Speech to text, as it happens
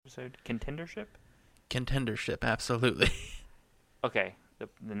episode? Contendership? Contendership, absolutely. Okay,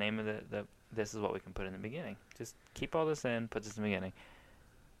 the name of the this is what we can put in the beginning. Just keep all this in, put this in the beginning.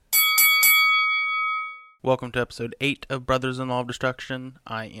 Welcome to episode 8 of Brothers-in-Law of Destruction.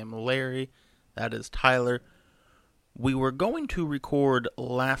 I am Larry. That is Tyler. We were going to record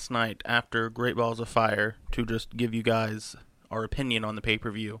last night after Great Balls of Fire to just give you guys our opinion on the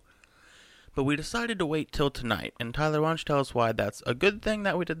pay-per-view. But we decided to wait till tonight. And Tyler, why don't you tell us why that's a good thing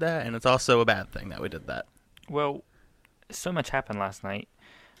that we did that, and it's also a bad thing that we did that? Well, so much happened last night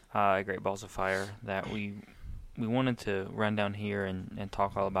at Great Balls of Fire that we wanted to run down here and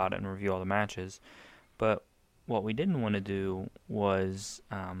talk all about it and review all the matches. But what we didn't want to do was,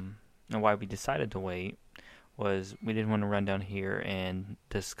 and why we decided to wait, was we didn't want to run down here and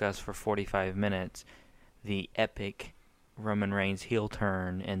discuss for 45 minutes the epic Roman Reigns heel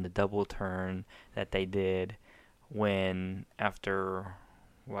turn and the double turn that they did when, after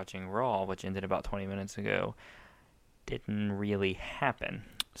watching Raw, which ended about 20 minutes ago, didn't really happen.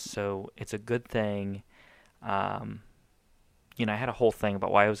 So it's a good thing. I had a whole thing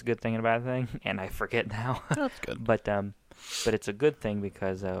about why it was a good thing and a bad thing, and I forget now. That's good. But it's a good thing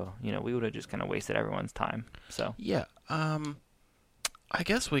because we would have just kind of wasted everyone's time. So yeah, I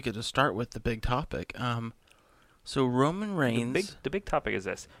guess we could just start with the big topic. So Roman Reigns. The big topic is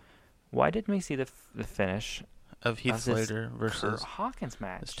this: why didn't we see the finish of Heath Slater versus Kurt Hawkins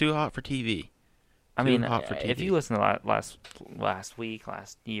match? It's too hot for TV. Hot for TV. If you listen to last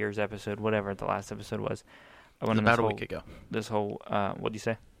year's episode, whatever the last episode was, about a week ago. This whole what'd you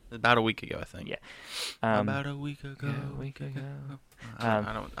say? About a week ago, I think. Yeah. About a week ago. Yeah, a week ago. I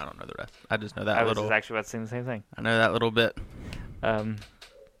don't know the rest. I just know that I little. was actually about to say the same thing. I know that little bit.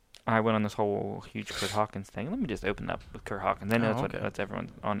 I went on this whole huge Kurt Hawkins thing. Let me just open up with Kurt Hawkins. I know that's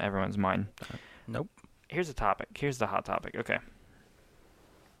on everyone's mind. Nope. Here's the topic. Here's the hot topic. Okay.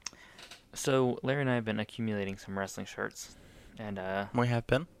 So Larry and I have been accumulating some wrestling shirts, and we have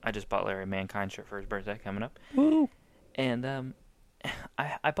been. I just bought Larry a Mankind shirt for his birthday coming up. Woo! And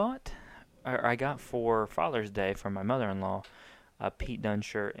I got for Father's Day from my mother-in-law a Pete Dunne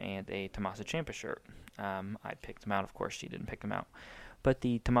shirt and a Tommaso Ciampa shirt. I picked them out. Of course, she didn't pick them out. But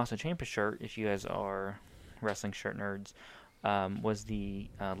the Tommaso Ciampa shirt, if you guys are wrestling shirt nerds, was the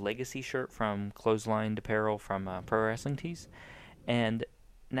Legacy shirt from Clothesline Apparel from Pro Wrestling Tees. And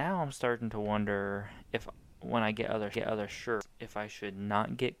now I'm starting to wonder if when I get other shirts, if I should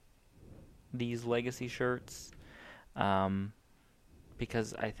not get these Legacy shirts.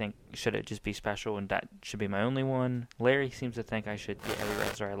 Because I think, should it just be special and that should be my only one? Larry seems to think I should get every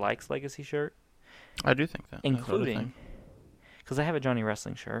wrestler I like's Legacy shirt. I do think that. Including, because I have a Johnny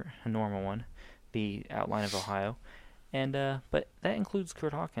Wrestling shirt, a normal one, the Outline of Ohio. And but that includes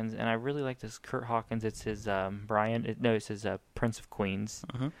Kurt Hawkins, and I really like this Kurt Hawkins. It's his it's his Prince of Queens.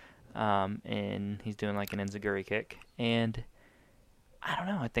 And he's doing like an Enziguri kick. And I don't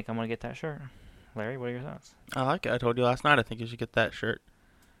know, I think I'm going to get that shirt. Larry, what are your thoughts? I like it. I told you last night I think you should get that shirt.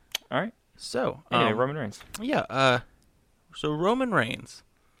 All right. So, anyway, Roman Reigns. Yeah, so Roman Reigns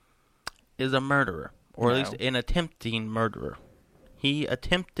is a murderer, or at least an attempting murderer. He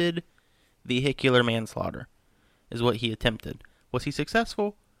attempted vehicular manslaughter, is what he attempted. Was he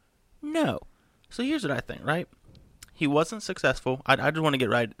successful? No. So here's what I think, right? He wasn't successful. I just want to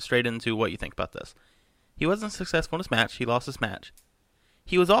get straight into what you think about this. He wasn't successful in his match. He lost his match.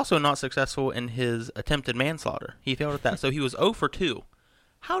 He was also not successful in his attempted manslaughter. He failed at that. So he was 0 for 2.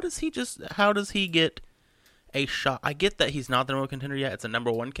 How does he get a shot? I get that he's not the number one contender yet. It's a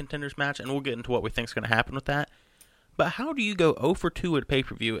number one contenders match, and we'll get into what we think is going to happen with that. But how do you go 0 for 2 at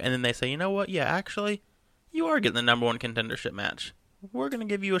pay-per-view, and then they say, you know what? Yeah, actually, you are getting the number one contendership match. We're going to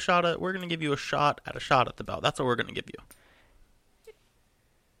give you a shot at the belt. That's what we're going to give you.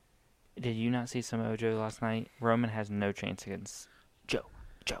 Did you not see Samoa Joe last night? Roman has no chance against Joe.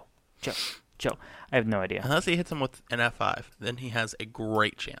 I have no idea. Unless he hits him with an F5, then he has a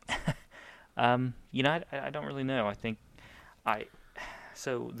great chance. I don't really know.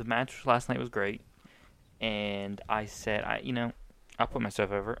 So the match last night was great, and I said, I'll put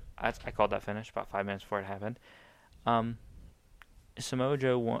myself over. I called that finish about 5 minutes before it happened. Samoa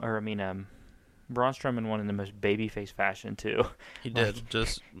Joe Braun Strowman won in the most babyface fashion too. He did.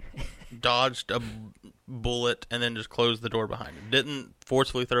 Just dodged a bullet and then just closed the door behind him. Didn't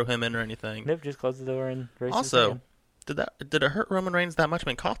forcefully throw him in or anything. Nope, just closed the door and raced. Also, did it hurt Roman Reigns that much? I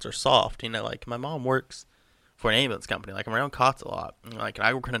mean, cots are soft. Like my mom works for an ambulance company. Like I'm around cots a lot. Like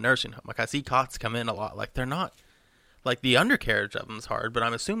I work in a nursing home. Like I see cots come in a lot. Like they're not. Like the undercarriage of them is hard, but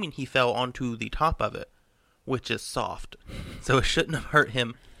I'm assuming he fell onto the top of it, which is soft. So it shouldn't have hurt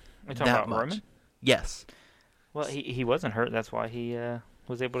him Are you talking that about much. Roman? Yes. Well, he wasn't hurt. That's why he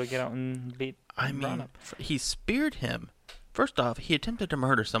was able to get out and beat Braun up. He speared him. First off, he attempted to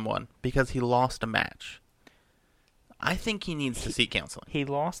murder someone because he lost a match. I think he needs to seek counseling. He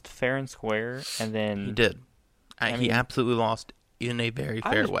lost fair and square, and then... He did. He absolutely lost in a very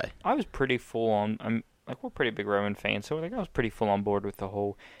fair way. I was pretty full on... we're pretty big Roman fans, so I was pretty full on board with the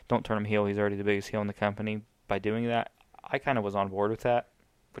whole don't turn him heel, he's already the biggest heel in the company. By doing that, I kind of was on board with that,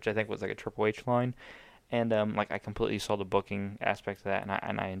 which I think was like a Triple H line. And I completely saw the booking aspect of that,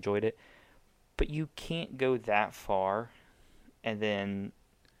 and I enjoyed it. But you can't go that far, and then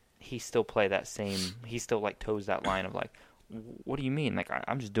he still play that same. He still toes that line of what do you mean?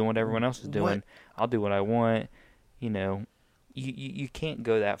 I'm just doing what everyone else is doing. What? I'll do what I want. You can't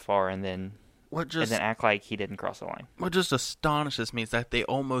go that far and then act like he didn't cross the line. What just astonishes me is that they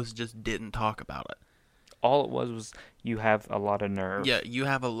almost just didn't talk about it. All it was you have a lot of nerve. Yeah, you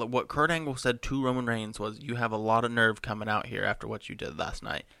have what Kurt Angle said to Roman Reigns was, you have a lot of nerve coming out here after what you did last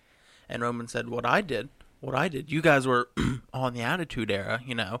night. And Roman said, what I did, you guys were on the Attitude Era,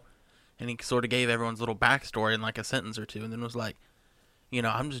 And he sort of gave everyone's little backstory in a sentence or two, and then was like,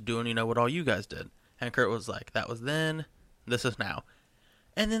 I'm just doing, what all you guys did. And Kurt was like, that was then, this is now.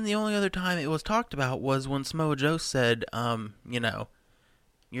 And then the only other time it was talked about was when Samoa Joe said,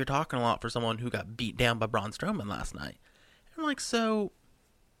 you're talking a lot for someone who got beat down by Braun Strowman last night. And so,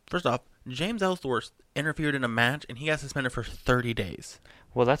 first off, James Ellsworth interfered in a match, and he got suspended for 30 days.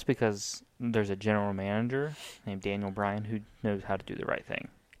 Well, that's because there's a general manager named Daniel Bryan who knows how to do the right thing.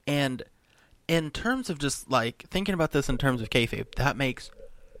 And in terms of just, thinking about this in terms of kayfabe, that makes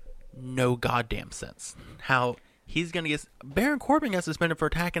no goddamn sense. How he's going to get... Baron Corbin got suspended for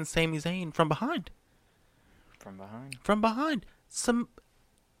attacking Sami Zayn from behind. From behind.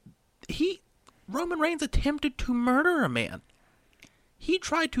 Roman Reigns attempted to murder a man. He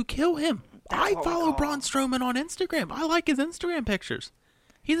tried to kill him. I follow Braun Strowman on Instagram. I like his Instagram pictures.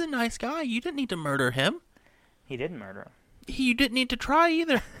 He's a nice guy. You didn't need to murder him. He didn't murder him. You didn't need to try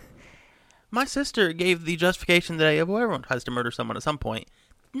either. My sister gave the justification today of, well, everyone tries to murder someone at some point.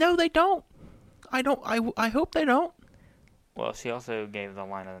 No, they don't. I hope they don't. Well, she also gave the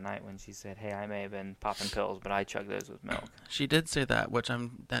line of the night when she said, hey, I may have been popping pills, but I chug those with milk. She did say that,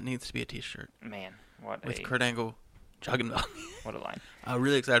 that needs to be a t-shirt. Man, with Kurt Angle chugging milk. What a line. I'm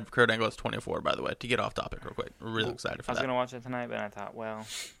really excited for Kurt Angle's 24, by the way, to get off topic real quick. Really excited for that. I was going to watch it tonight, but I thought, well,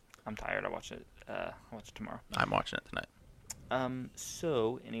 I'm tired. I'll watch it tomorrow. I'm watching it tonight.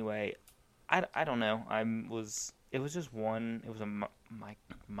 So, anyway, I don't know. It was just one, it was a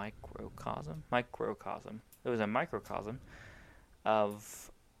microcosm. It was a microcosm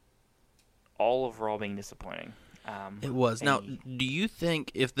of all of Raw being disappointing. It was. Now, do you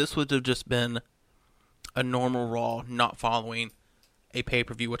think if this would have just been a normal Raw, not following a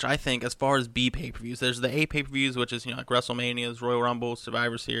pay-per-view, which I think, as far as B pay-per-views, there's the A pay-per-views, which is, WrestleManias, Royal Rumbles,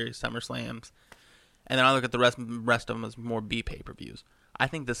 Survivor Series, SummerSlams, and then I look at the rest of them as more B pay-per-views. I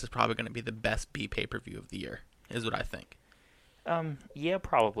think this is probably going to be the best B pay-per-view of the year, is what I think. Yeah,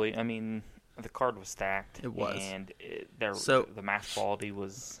 probably. I mean, the card was stacked. It was. And the match quality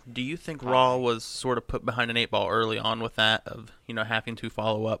was... Do you think Raw was sort of put behind an 8-ball early on with that, of, having to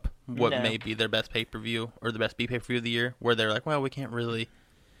follow up what may be their best pay-per-view, or the best B pay-per-view of the year, where they're like, well, we can't really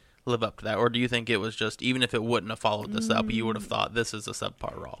live up to that? Or do you think it was just, even if it wouldn't have followed this up, you would have thought this is a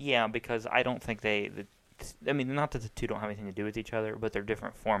subpar Raw? Yeah, because I don't think not that the two don't have anything to do with each other, but they're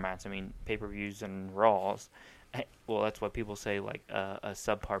different formats. I mean, pay-per-views and Raws, well, that's what people say, a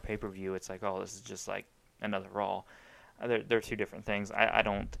subpar pay-per-view. It's like, oh, this is just like another Raw. They're two different things. I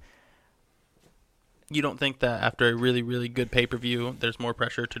don't... You don't think that after a really, really good pay-per-view, there's more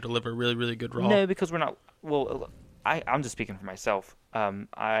pressure to deliver really, really good Raw? No, because we're not... Well, I'm just speaking for myself. I'm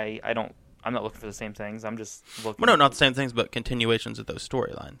not looking for the same things. I'm just looking... Well, no, not the same things, but continuations of those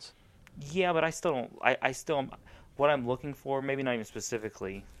storylines. Yeah, but I still don't... I still... What I'm looking for, maybe not even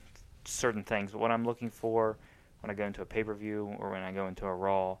specifically certain things, but what I'm looking for when I go into a pay-per-view or when I go into a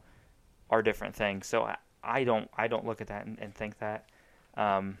Raw are different things. So I don't look at that and think that.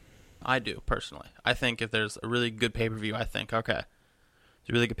 I do, personally. I think if there's a really good pay-per-view, I think, okay, it's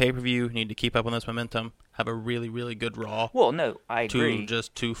a really good pay-per-view, you need to keep up on this momentum, have a really, really good Raw. Well, no, I agree.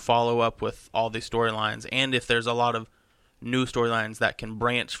 To follow up with all these storylines, and if there's a lot of new storylines that can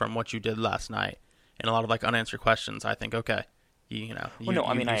branch from what you did last night, and a lot of unanswered questions, I think, okay, I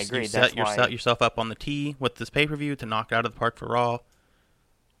agree. You set yourself up on the tee with this pay-per-view to knock it out of the park for Raw.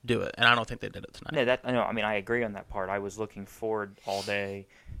 Do it, and I don't think they did it tonight. I agree on that part. I was looking forward all day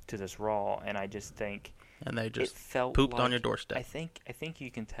to this Raw, and I just think and they just it felt pooped on your doorstep. I think you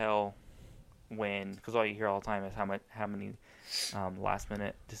can tell when, because all you hear all the time is how many last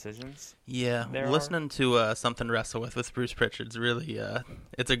minute decisions. Yeah, there listening to Something to Wrestle with Bruce Pritchard's really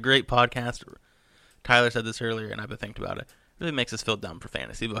it's a great podcast. Tyler said this earlier, and I've been thinking about it. Really makes us feel dumb for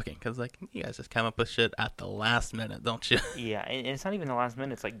fantasy booking because like you guys just come up with shit at the last minute, don't you? Yeah, and it's not even the last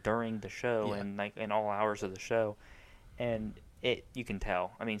minute. It's like during the show and like in all hours of the show, and you can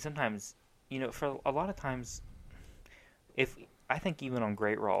tell. I mean, sometimes for a lot of times, if I think even on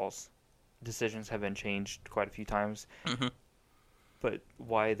Great Raws, decisions have been changed quite a few times. Mm-hmm. But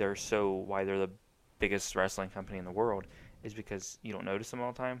why they're the biggest wrestling company in the world is because you don't notice them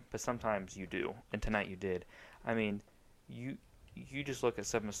all the time, but sometimes you do, and tonight you did. I mean, you just look at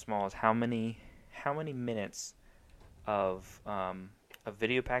something as small as how many minutes of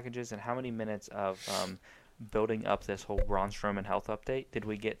video packages and how many minutes of building up this whole Braun Strowman health update did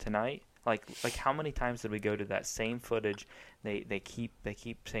we get tonight? Like how many times did we go to that same footage? They keep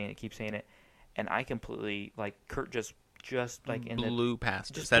saying it, and I completely like Kurt just like in blew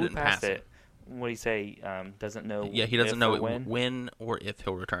past just said blew it in past passing. it. What do you say? Doesn't know. Yeah, he doesn't know when or if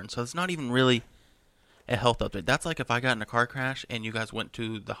he'll return. So it's not even really a health update. That's like if I got in a car crash and you guys went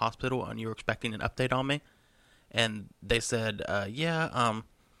to the hospital and you were expecting an update on me, and they said,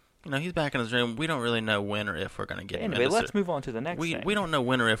 he's back in his room. We don't really know when or if we're going to get him. Anyway, let's move on to the next thing. We don't know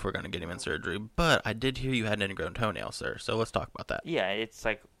when or if we're going to get him in surgery, but I did hear you had an ingrown toenail, sir. So let's talk about that. Yeah, it's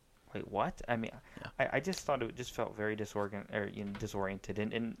like, wait, what? I mean, yeah. I just thought it just felt very disoriented,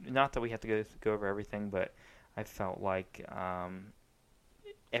 and not that we have to go over everything, but I felt like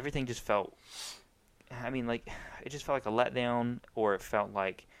everything just felt. I mean, like it just felt like a letdown, or it felt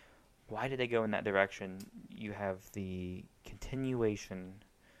like, why did they go in that direction? You have the continuation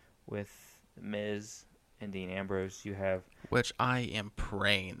with Miz and Dean Ambrose. You have, which I am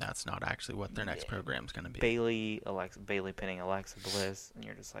praying that's not actually what their next program is going to be. Bayley pinning Alexa Bliss, and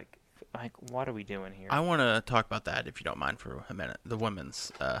you're just like, what are we doing here? I want to talk about that if you don't mind for a minute. The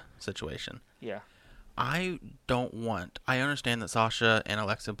women's situation. Yeah. I understand that Sasha and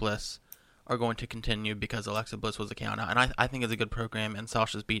Alexa Bliss are going to continue because Alexa Bliss was a count out, and I think it's a good program. And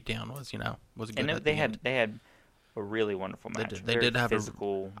Sasha's beatdown was a good. And they had a really wonderful match. They did have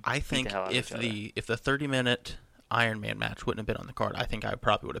physical. I think if the 30-minute Iron Man match wouldn't have been on the card, I think I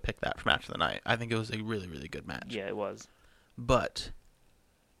probably would have picked that for match of the night. I think it was a really, really good match. Yeah, it was. But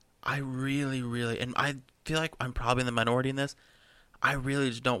I really, really, and I feel like I'm probably in the minority in this, I really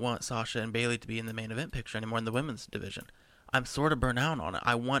just don't want Sasha and Bayley to be in the main event picture anymore in the women's division. I'm sort of burnt out on it.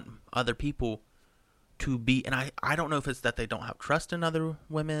 I want other people to be, and I don't know if it's that they don't have trust in other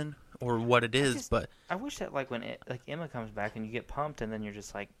women or what it is, but I wish that like when Emma comes back and you get pumped, and then you're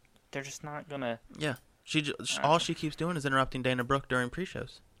just like, they're just not gonna. Yeah, all she keeps doing is interrupting Dana Brooke during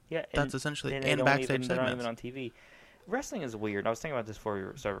pre-shows. Yeah, that's essentially and backstage segments. They're not even on TV. Wrestling is weird. I was thinking about this before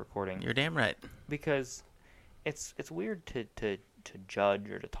we started recording. You're damn right. Because it's weird to judge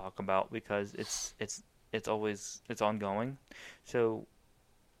or to talk about because it's always ongoing. So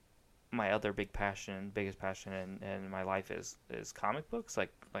my other biggest passion in my life is comic books,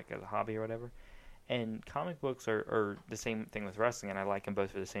 like as a hobby or whatever. And comic books are the same thing with wrestling, and I like them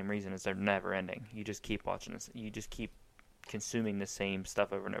both for the same reason: is they're never ending. You just keep watching this. You just keep consuming the same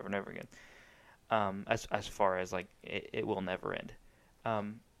stuff over and over and over again. As far as like it will never end.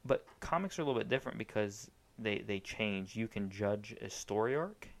 But comics are a little bit different because they change. You can judge a story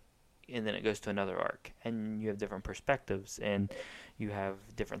arc, and then it goes to another arc, and you have different perspectives, and you have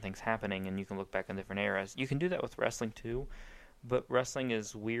different things happening, and you can look back in different eras. You can do that with wrestling too, but wrestling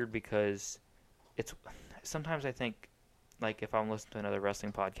is weird because it's sometimes I think, like if I'm listening to another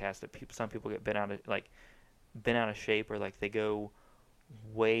wrestling podcast, that some people get bent out of shape, or like they go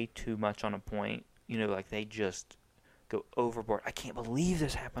way too much on a point, like they just go overboard. I can't believe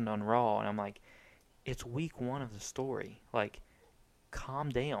this happened on Raw, and I'm like, it's week 1 of the story. Like, calm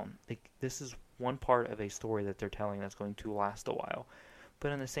down. Like, this is one part of a story that they're telling that's going to last a while.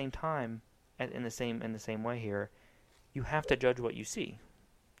 But in the same time, in the same way here, you have to judge what you see.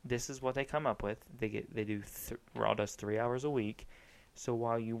 This is what they come up with. Raw does 3 hours a week. So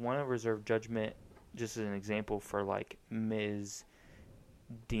while you want to reserve judgment, just as an example for like Miz,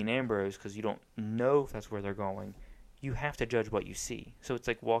 Dean Ambrose, because you don't know if that's where they're going, you have to judge what you see. So it's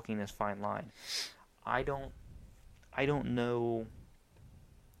like walking this fine line. I don't know.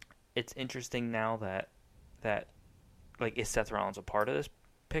 It's interesting now that like, is Seth Rollins a part of this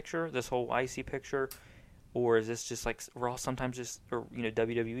picture, this whole IC picture, or is this just like Raw sometimes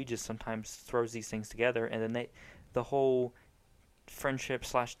WWE just sometimes throws these things together, and then the whole friendship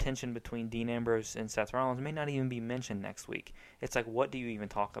 / tension between Dean Ambrose and Seth Rollins may not even be mentioned next week. It's like, what do you even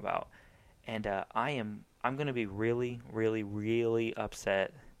talk about? And I'm going to be really, really, really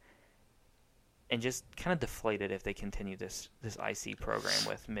upset and just kind of deflated if they continue this IC program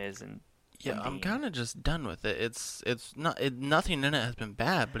with Miz and Yeah, I'm Dean. kind of just done with it. It's not nothing in it has been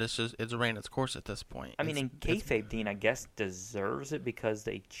bad, but it's ran its course at this point. I mean, in kayfabe, Dean, I guess, deserves it because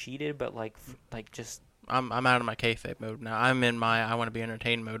they cheated, but just. I'm out of my kayfabe mode now. I'm in my I want to be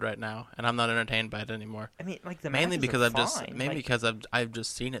entertained mode right now, and I'm not entertained by it anymore. I mean, like mainly because fine. I've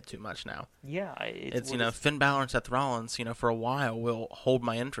just seen it too much now. Yeah, it's Finn Balor and Seth Rollins, for a while will hold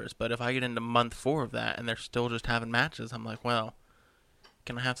my interest, but if I get into month 4 of that and they're still just having matches, I'm like, well,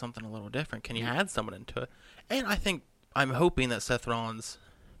 can I have something a little different? Can you add someone into it? And I'm hoping that Seth Rollins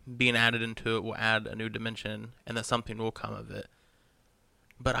being added into it will add a new dimension and that something will come of it.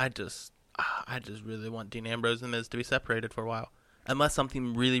 But I just really want Dean Ambrose and Miz to be separated for a while. Unless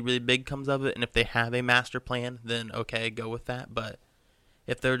something really, really big comes of it, and if they have a master plan, then okay, go with that. But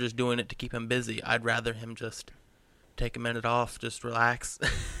if they're just doing it to keep him busy, I'd rather him just take a minute off, just relax.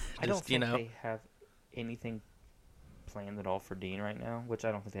 I don't think they have anything planned at all for Dean right now, which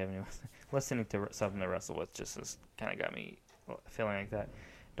I don't think they have any. Listening to something to wrestle with just kind of got me feeling like that.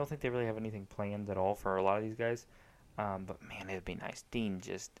 Don't think they really have anything planned at all for a lot of these guys. But man, it'd be nice. Dean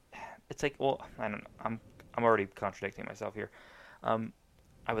it's like, well, I don't know. I'm already contradicting myself here.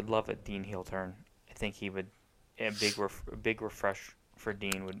 I would love a Dean heel turn. I think he would. A big refresh for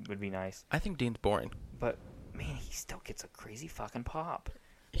Dean would be nice. I think Dean's boring. But man, he still gets a crazy fucking pop.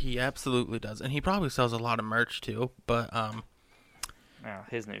 He absolutely does, and he probably sells a lot of merch too. But now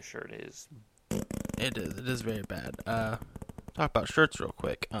his new shirt is. It is very bad. Talk about shirts real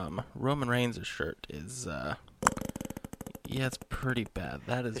quick. Roman Reigns' shirt is yeah, it's pretty bad.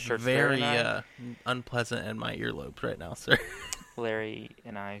 That is very unpleasant in my earlobes right now, sir. Larry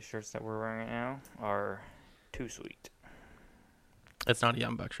and I shirts that we're wearing right now are too sweet. It's not a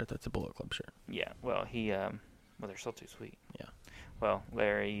Young Buck shirt. That's a Bullet Club shirt. Yeah. Well, they're still too sweet. Yeah. Well,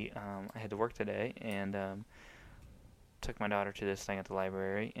 Larry, I had to work today and took my daughter to this thing at the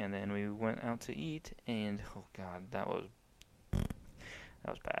library, and then we went out to eat, and oh god, that was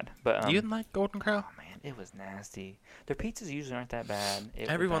bad. But you didn't like Golden Corral? Oh man, it was nasty. Their pizzas usually aren't that bad.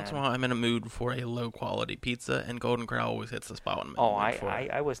 Every once in a while, I'm in a mood for a low quality pizza, and Golden Corral always hits the spot when I'm in the mood for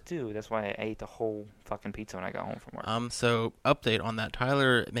it. I was too. That's why I ate the whole fucking pizza when I got home from work. So update on that.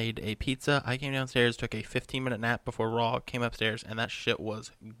 Tyler made a pizza. I came downstairs, took a 15-minute nap before Raw, came upstairs, and that shit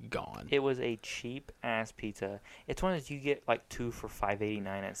was gone. It was a cheap ass pizza. It's one that you get like 2 for $5.89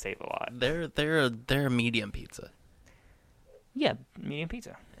 and save a lot. They're a medium pizza. Yeah, medium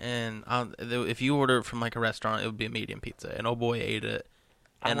pizza. And if you order it from like a restaurant, it would be a medium pizza. And oh boy, ate it.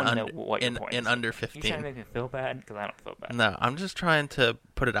 I want to know what your point is. In under 15. You trying to make me feel bad? Because I don't feel bad. No, I'm just trying to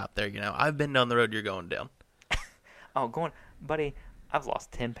put it out there. I've been down the road you're going down. Buddy, I've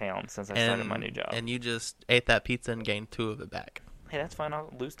lost 10 pounds since I started my new job. And you just ate that pizza and gained 2 of it back. Hey, that's fine. I'll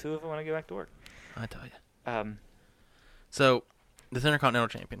lose 2 of it when I go back to work. I tell you. So, this Intercontinental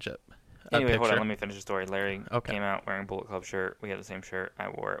Championship. Anyway, hold on. Let me finish the story. Larry came out wearing a Bullet Club shirt. We had the same shirt. I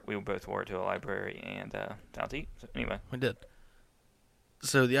wore it. We both wore it to a library and down to eat. So anyway. We did.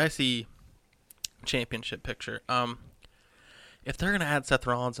 So the IC Championship picture. If they're going to add Seth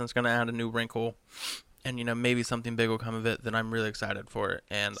Rollins and it's going to add a new wrinkle and, maybe something big will come of it, then I'm really excited for it.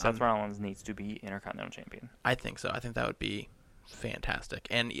 And Seth Rollins needs to be Intercontinental Champion. I think so. I think that would be fantastic.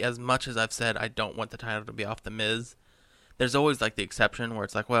 And as much as I've said I don't want the title to be off The Miz, there's always like the exception where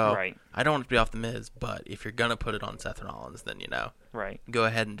it's like, well, right. I don't want it to be off The Miz, but if you're going to put it on Seth Rollins, then, right. Go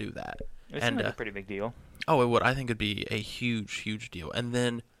ahead and do that. It seems like a pretty big deal. Oh, it would. I think it'd be a huge, huge deal. And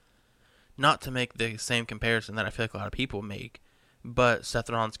then, not to make the same comparison that I feel like a lot of people make, but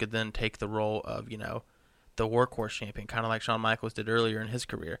Seth Rollins could then take the role of, the workhorse champion, kind of like Shawn Michaels did earlier in his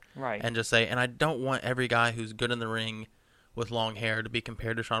career. Right. And just say, and I don't want every guy who's good in the ring with long hair to be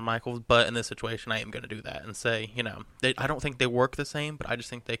compared to Shawn Michaels, but in this situation I am going to do that and say, I don't think they work the same, but I just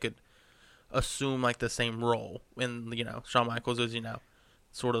think they could assume like the same role. And, Shawn Michaels is,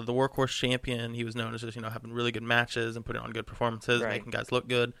 sort of the workhorse champion. He was known as just, having really good matches and putting on good performances, right. making guys look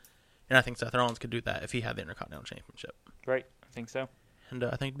good. And I think Seth Rollins could do that if he had the Intercontinental Championship. Right. I think so. And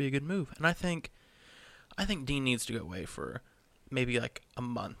I think it'd be a good move. And I think Dean needs to go away for maybe like a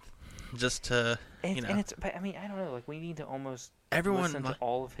month. Just to, but I mean, I don't know. Like, we need to almost listen to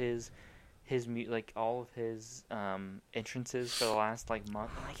all of his all of his entrances for the last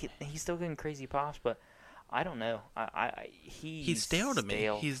month. He's still getting crazy pops, but I don't know. He's stale to me.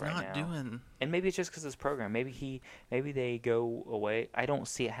 He's right not now. doing. And maybe it's just because of this program. Maybe they go away. I don't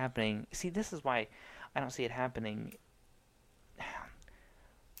see it happening. See, this is why I don't see it happening.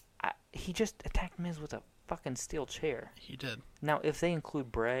 He just attacked Miz with a fucking steel chair. He did. Now, if they include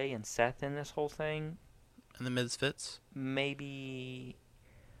Bray and Seth in this whole thing, and the Miz fits, maybe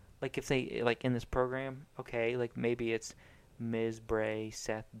like if they like in this program, okay, like maybe it's Miz, Bray,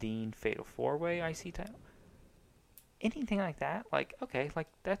 Seth, Dean, Fatal 4-Way IC title. Anything like that, like okay, like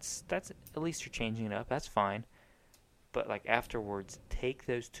that's at least you're changing it up. That's fine. But like afterwards, take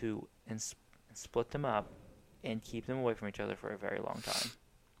those two and split them up and keep them away from each other for a very long time.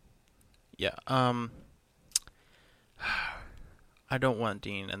 Yeah. I don't want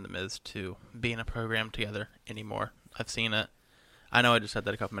Dean and The Miz to be in a program together anymore. I've seen it. I know I just said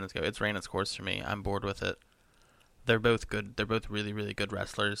that a couple minutes ago. It's ran its course for me. I'm bored with it. They're both good. They're both really, really good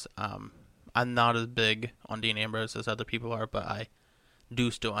wrestlers. I'm not as big on Dean Ambrose as other people are, but I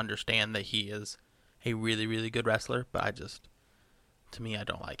do still understand that he is a really, really good wrestler. But to me, I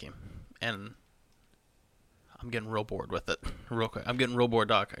don't like him. And I'm getting real bored with it real quick. I'm getting real bored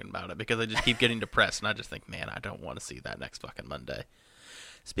talking about it because I just keep getting depressed. And I just think, man, I don't want to see that next fucking Monday.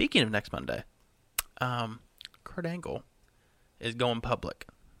 Speaking of next Monday, Kurt Angle is going public.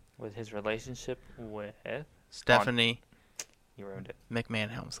 With his relationship with Stephanie you ruined it. McMahon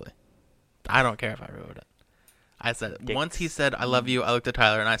Helmsley. I don't care if I wrote it. I said it. Dix. Once he said, I love you, I looked at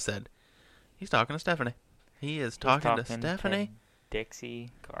Tyler and I said, he's talking to Stephanie. He's talking to Stephanie. To Dixie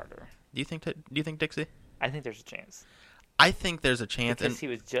Carter. Do you think Dixie? I think there's a chance. I think there's a chance. Because he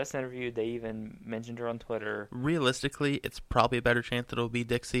was just interviewed. They even mentioned her on Twitter. Realistically, it's probably a better chance that it'll be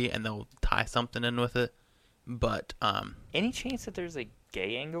Dixie and they'll tie something in with it. But, any chance that there's a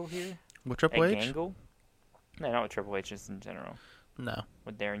gay angle here? With Triple H? Angle? No, not with Triple H, just in general. No.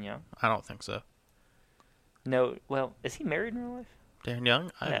 With Darren Young? I don't think so. No, well, is he married in real life? Darren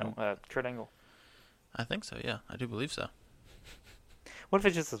Young? No, Kurt Angle. I think so, yeah. I do believe so. What if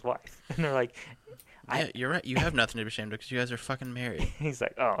it's just his wife? And they're like... Yeah, you're right. You have nothing to be ashamed of because you guys are fucking married. He's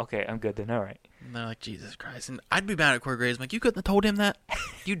like, oh, okay, I'm good then. All right. And they're like, Jesus Christ. And I'd be mad at Corey Graves. I'm like, you couldn't have told him that?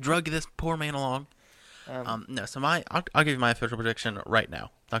 You drug this poor man along. No, so I'll give you my official prediction right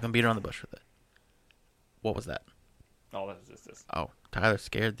now. Not going to beat around the bush with it. What was that? Oh, that was just this. Oh, Tyler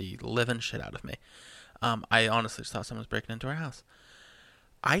scared the living shit out of me. I honestly just thought someone was breaking into our house.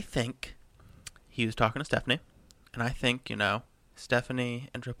 I think he was talking to Stephanie. And I think, Stephanie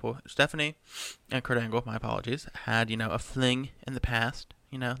and Kurt Angle, my apologies, had, a fling in the past.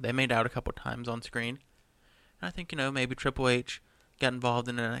 They made out a couple times on screen. And I think, maybe Triple H got involved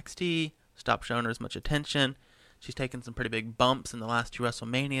in NXT, stopped showing her as much attention. She's taken some pretty big bumps in the last 2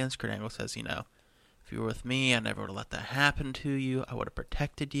 WrestleManias. Kurt Angle says, if you were with me, I never would have let that happen to you. I would have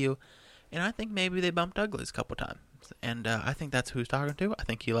protected you. And I think maybe they bumped uglies a couple times. And I think that's who he's talking to. I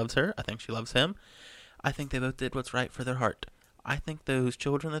think he loves her. I think she loves him. I think they both did what's right for their heart. I think those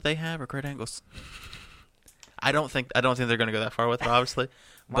children that they have are Kurt Angle's. I don't think they're going to go that far with it, obviously.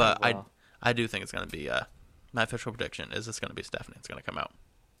 But I do think it's going to be, my official prediction is it's going to be Stephanie. It's going to come out.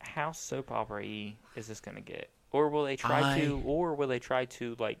 How soap opera-y is this going to get? Or will they try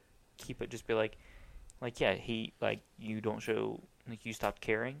to, like, keep it, just be like, yeah, he, like, you don't show, like, you stopped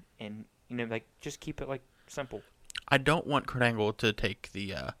caring, and, like, just keep it, like, simple. I don't want Kurt Angle to take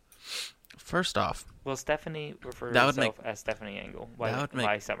the, first off. Well, Stephanie referred to herself as Stephanie Angle by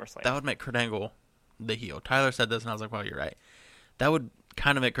SummerSlam. That would make Kurt Angle the heel. Tyler said this, and I was like, well, you're right. That would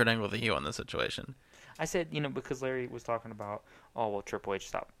kind of make Kurt Angle the heel in this situation. I said, because Larry was talking about, Triple H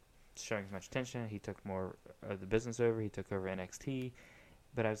stopped showing as much attention. He took more of the business over. He took over NXT.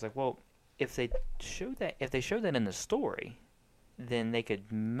 But I was like, well, if they show that in the story, then they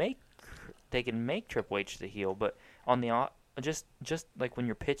could make Triple H the heel. But on the just like when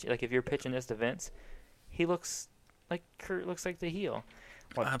you're pitching, like if you're pitching this to Vince, he looks like Kurt looks like the heel.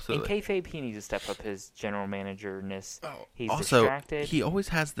 Well, absolutely. In kayfabe, he needs to step up his general manager-ness. Oh, he's also, distracted. He always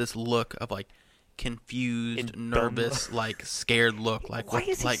has this look of like confused, nervous, like scared look. Like why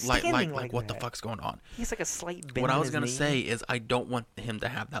is he standing like what that? the fuck's going on? He's like a slight bend. What I was going to say is I don't want him to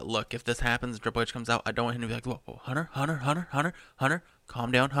have that look. If this happens, Triple H comes out, I don't want him to be like, whoa, Hunter,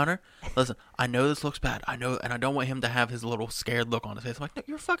 calm down, Hunter. Listen, I know this looks bad. I know, and I don't want him to have his little scared look on his face. I'm like, no,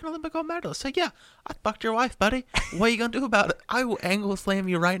 you're a fucking Olympic gold medalist. Say, yeah, I fucked your wife, buddy. What are you going to do about it? I will angle slam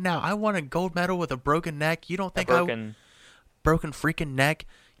you right now. I won a gold medal with a broken neck. You don't think broken freaking neck?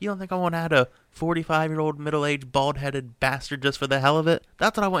 You don't think I want to add a 45-year-old middle-aged bald-headed bastard just for the hell of it?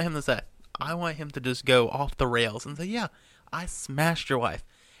 That's what I want him to say. I want him to just go off the rails and say, yeah, I smashed your wife.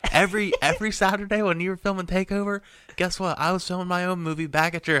 Every Saturday when you were filming Takeover, guess what? I was filming my own movie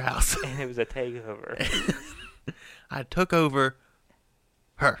back at your house. And it was a takeover. I took over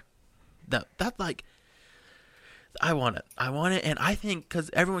her. That's like, I want it. And I think,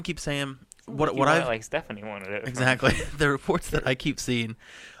 because everyone keeps saying, like Stephanie wanted it. Exactly. The reports that I keep seeing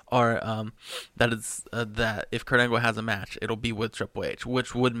are that if Kurt Angle has a match, it'll be with Triple H,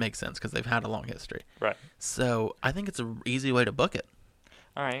 which would make sense because they've had a long history. Right. So I think it's an easy way to book it.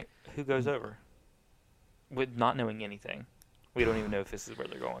 All right, who goes over? With not knowing anything, we don't even know if this is where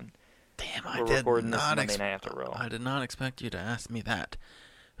they're going. Damn, We're recording this Monday night after Raw. I did not expect you to ask me that.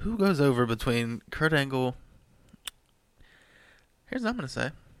 Who goes over between Kurt Angle? Here's what I'm going to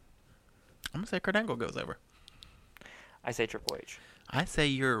say. I'm going to say Kurt Angle goes over. I say Triple H. I say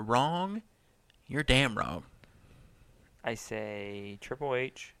you're wrong. You're damn wrong. I say Triple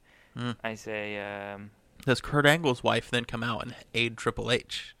H. I say... Does Kurt Angle's wife then come out and aid Triple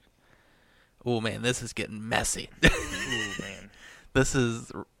H? Oh, man, this is getting messy. Ooh, man.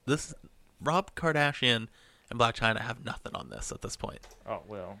 This Rob Kardashian and Blac Chyna have nothing on this at this point. Oh,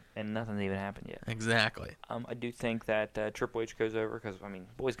 well, and nothing's even happened yet. Exactly. I do think that Triple H goes over because, I mean,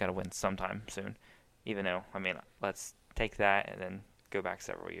 boy's got to win sometime soon. Even though, I mean, let's take that and then go back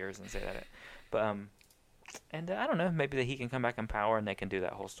several years and say that. But, and I don't know, maybe that he can come back in power and they can do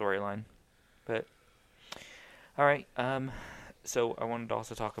that whole storyline. But, all right. So I wanted to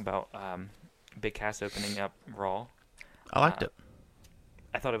also talk about Big Cass opening up Raw. I liked it.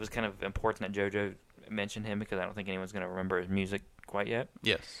 I thought it was kind of important that JoJo mentioned him because I don't think anyone's going to remember his music quite yet.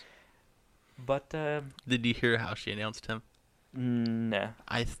 Yes. But did you hear how she announced him? No.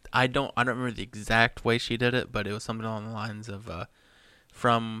 I don't remember the exact way she did it, but it was something along the lines of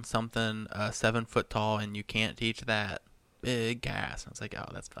from something 7 foot tall and you can't teach that, Big Cass. I was like, oh,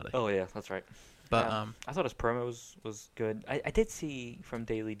 that's funny. Oh yeah, that's right. But I thought his promo was good. I did see from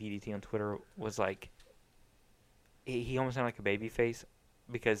Daily DDT on Twitter was like he almost sounded like a baby face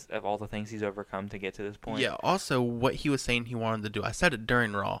because of all the things he's overcome to get to this point. Yeah, also what he was saying he wanted to do. I said it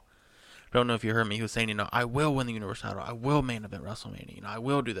during Raw. Don't know if you heard me. He was saying, I will win the Universal title. I will main event WrestleMania. I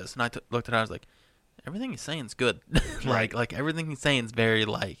will do this. And I looked at it. I was like, everything he's saying is good. like everything he's saying is very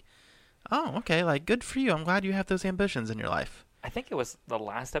like, oh, okay, like good for you. I'm glad you have those ambitions in your life. I think it was the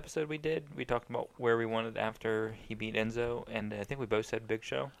last episode we did. We talked about where we wanted after he beat Enzo, and I think we both said Big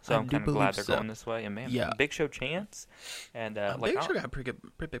Show. So I'm kind of glad they're going this way. And man, yeah. Big Show chance, and Big Show got a pretty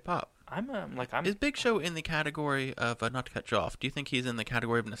big pop. Is Big Show in the category of not to cut you off? Do you think he's in the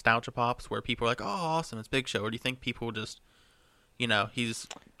category of nostalgia pops, where people are like, "Oh, awesome, it's Big Show," or do you think people just, he's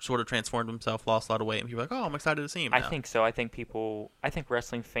sort of transformed himself, lost a lot of weight, and people are like, "Oh, I'm excited to see him now." I think so. I think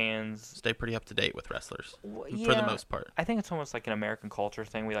wrestling fans stay pretty up to date with wrestlers yeah, for the most part. I think it's almost like an American culture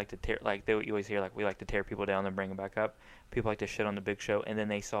thing. We like to tear, you always hear, we like to tear people down and bring them back up. People like to shit on the Big Show, and then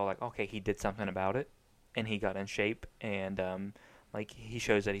they saw okay, he did something about it, and he got in shape, and he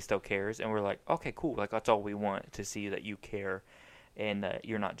shows that he still cares, and we're like, okay, cool. That's all we want, to see that you care, and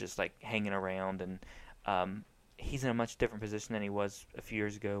you're not just hanging around. And he's in a much different position than he was a few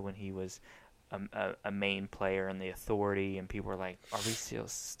years ago when he was a main player in the Authority, and people were like, are we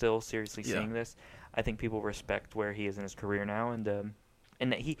still seriously seeing this? I think people respect where he is in his career now, and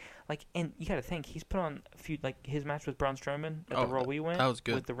that he and you got to think he's put on a few his match with Braun Strowman at the Raw we went. That was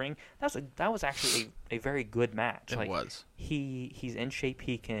good with the ring. That was actually a very good match. It was. He's in shape.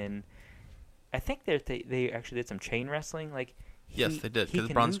 He can. I think that they actually did some chain wrestling. Yes, they did, because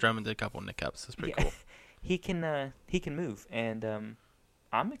Braun Strowman did a couple of nick-ups. That's pretty cool. He can move, and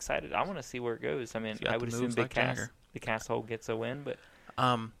I'm excited. I want to see where it goes. I mean, I would assume the Cass hole gets a win, but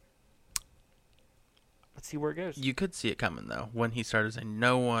let's see where it goes. You could see it coming, though, when he started saying,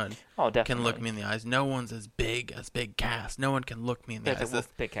 no one can look me in the eyes. No one's as big as Big Cass. No one can look me in the eyes.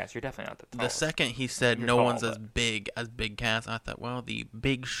 Big Cass, you're definitely not the tallest. The second he said one's as big as Big Cass, I thought, well, the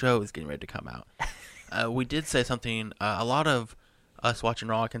Big Show is getting ready to come out. We did say something, a lot of us watching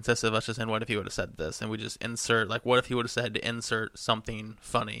Raw consists of us just saying, what if he would have said this? And we just insert, what if he would have said to insert something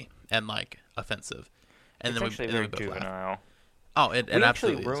funny and, offensive? And it's actually very juvenile. Oh, it absolutely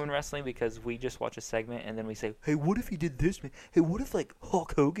actually ruin wrestling because we just watch a segment and then we say, hey, what if he did this? Hey, what if,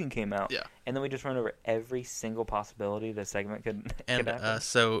 Hulk Hogan came out? Yeah. And then we just run over every single possibility the segment could happen.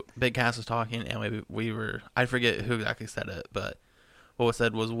 So Big Cass was talking, and I forget who exactly said it, but what was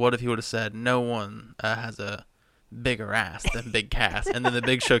said was, what if he would have said, no one has a bigger ass than Big Cass? And then the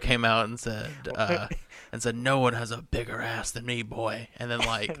Big Show came out and said no one has a bigger ass than me, boy. And then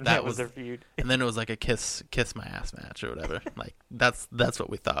that was their feud. And then it was a kiss my ass match or whatever. That's what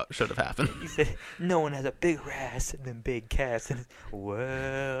we thought should have happened. He said no one has a bigger ass than Big Cass. And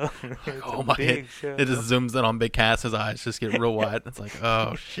well, oh my! It just zooms in on Big Cass. His eyes just get real wide. It's like,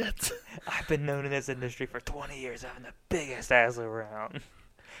 oh shit. I've been known in this industry for 20 years having the biggest ass around,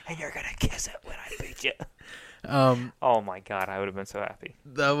 and you're gonna kiss it when I beat you. Oh my god, I would have been so happy.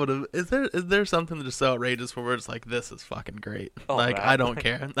 That would have. Is there something just so outrageous where it's like, this is fucking great? Oh, I don't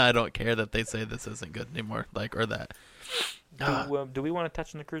care. I don't care that they say this isn't good anymore. Or that. Do we want to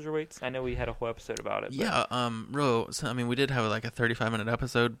touch on the cruiserweights? I know we had a whole episode about it. But... Yeah. We did have a 35-minute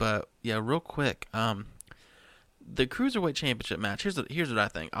episode, but yeah, real quick. the Cruiserweight Championship match, here's what I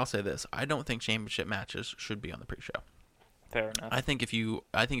think. I'll say this. I don't think championship matches should be on the pre-show. Fair enough. I think if you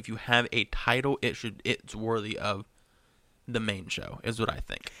have a title, it's worthy of the main show, is what I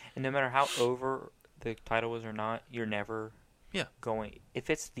think. And no matter how over the title is or not, you're never going. If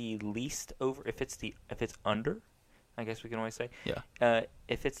it's the least over, if it's under, I guess we can always say. Yeah.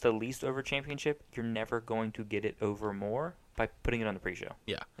 If it's the least over championship, you're never going to get it over more by putting it on the pre-show.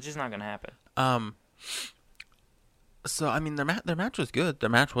 Yeah. It's just not going to happen. So I mean, their match was good. Their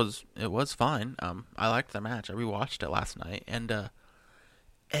match was fine. I liked their match. I rewatched it last night, and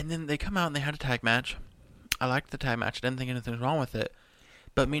then they come out and they had a tag match. I liked the tag match. I didn't think anything was wrong with it.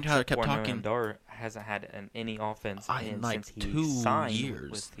 But me and Tyler kept talking. Dar hasn't had any offense like since he 2 signed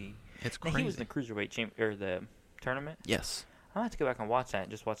years. With the. It's crazy. He was in the Cruiserweight or the tournament. Yes. I'll have to go back and watch that.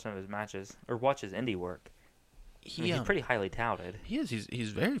 And just watch some of his matches or watch his indie work. He's pretty highly touted. He is.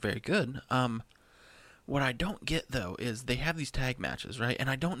 He's very, very good. What I don't get though is they have these tag matches, right? And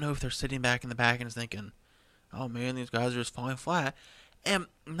I don't know if they're sitting back in the back and thinking, "Oh man, these guys are just falling flat." And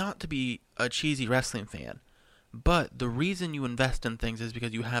not to be a cheesy wrestling fan, but the reason you invest in things is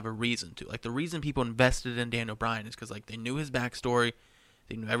because you have a reason to. Like the reason people invested in Daniel Bryan is because like they knew his backstory,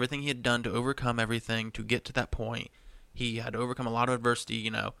 they knew everything he had done to overcome everything to get to that point. He had to overcome a lot of adversity,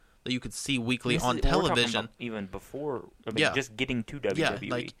 that you could see weekly on television. Even before, just getting to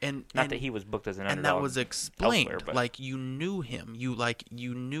WWE. Yeah, not that he was booked as an underdog. And that was explained. Elsewhere, like you knew him. You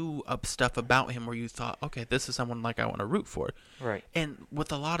knew stuff about him where you thought, okay, this is someone like I want to root for. Right. And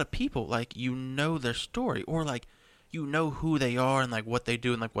with a lot of people, like their story, or like who they are and like what they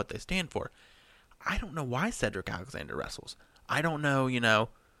do and like what they stand for. I don't know why Cedric Alexander wrestles. I don't know,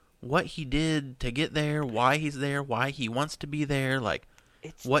 what he did to get there, why he's there, why he wants to be there, like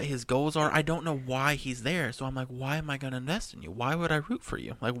what his goals are. I don't know why he's there. So I'm like, why am I going to invest in you? Why would I root for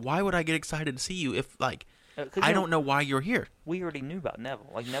you? Like, why would I get excited to see you if, like, I don't know why you're here? We already knew about Neville.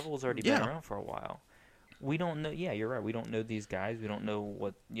 Like, Neville's already been around for a while. We don't know. Yeah, you're right. We don't know these guys. We don't know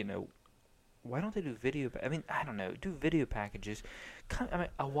what, why don't they do video? I mean, I don't know. Do video packages.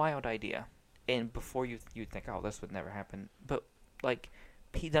 A wild idea. And before you think, oh, this would never happen. But, like,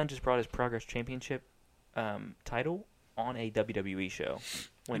 Pete Dunne just brought his Progress Championship title on a WWE show.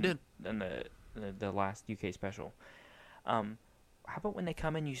 He did. In the last UK special. How about when they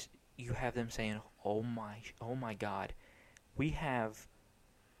come in, you have them saying, oh my God, we have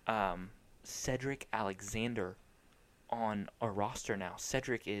Cedric Alexander on a roster now.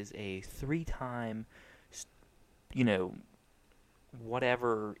 Cedric is a 3-time,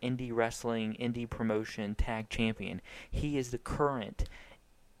 whatever indie wrestling, indie promotion tag champion. He is the current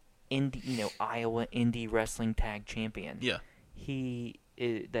Iowa indie wrestling tag champion. Yeah. He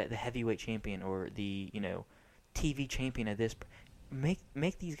is the heavyweight champion or the, TV champion of this.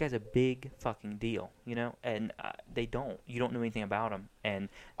 Make these guys a big fucking deal, and they don't. You don't know anything about them, and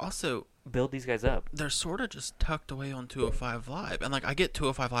also build these guys up. They're sort of just tucked away on 205 Live, and like I get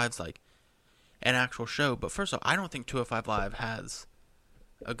 205 Live's like an actual show, but first of all, I don't think 205 Live has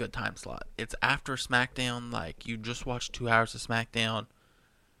a good time slot. It's after SmackDown. Like you just watch 2 hours of SmackDown,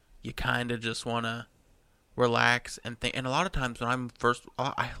 you kind of just want to relax and think. And a lot of times when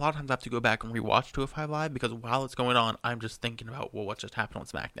I have to go back and rewatch 205 Live because while it's going on, I'm just thinking about what just happened on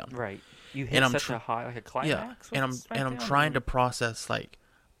SmackDown. Right. You hit such a high, like a climax. Yeah. And I'm trying to process like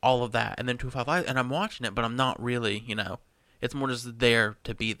all of that, and then 205 Live, and I'm watching it, but I'm not really, it's more just there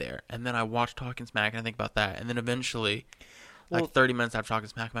to be there. And then I watch Talking Smack and I think about that, and then eventually, like 30 minutes after Talking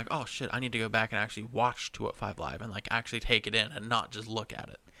Smack, I'm like, oh shit, I need to go back and actually watch 205 Live and like actually take it in and not just look at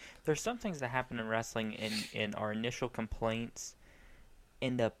it. There's some things that happen in wrestling in our initial complaints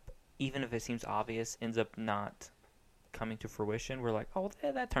end up, even if it seems obvious, ends up not coming to fruition. We're like, oh,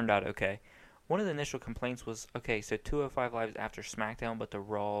 that turned out okay. One of the initial complaints was, okay, so 205 Live is after SmackDown, but the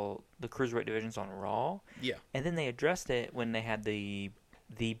Cruiserweight division's on Raw. Yeah. And then they addressed it when they had the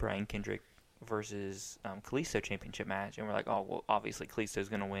Brian Kendrick versus Kalisto championship match, and we're like, oh, well, obviously Kalisto's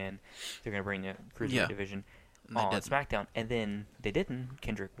going to win. They're going to bring the Cruiserweight division on SmackDown, and then they didn't.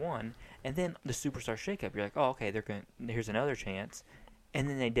 Kendrick won, and then the Superstar Shakeup. You're like, oh, okay, here's another chance, and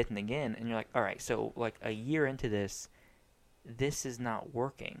then they didn't again, and you're like, all right, so like a year into this is not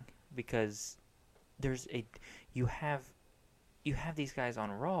working because you have these guys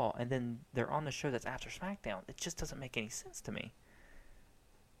on Raw, and then they're on the show that's after SmackDown. It just doesn't make any sense to me.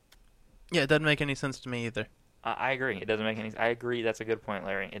 Yeah, it doesn't make any sense to me either. I agree. It doesn't make any. I agree. That's a good point,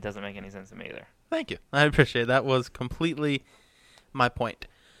 Larry. It doesn't make any sense to me either. Thank you. I appreciate it. That was completely my point.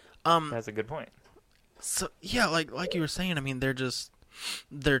 That's a good point. So yeah, like you were saying, I mean,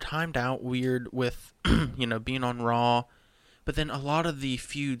 they're timed out weird with being on Raw, but then a lot of the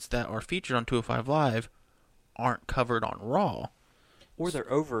feuds that are featured on 205 Live aren't covered on Raw. Or they're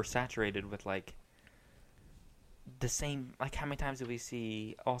oversaturated with, like, the same, like, how many times do we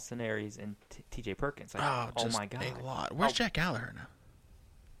see Austin Aries and TJ Perkins? Like, oh my God. A lot. Where's Jack Gallagher now?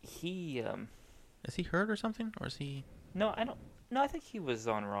 He, Is he hurt or something? Or is he... No, I think he was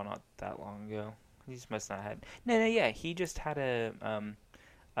on Raw not that long ago. He just must not have... No, yeah, he just had a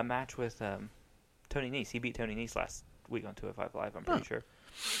match with, Tony Nese. He beat Tony Nese last week on 205 Live, I'm pretty sure.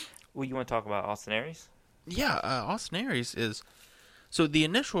 Well, you want to talk about Austin Aries? Yeah, Austin Aries is... So the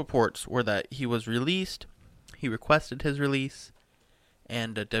initial reports were that he was released, he requested his release,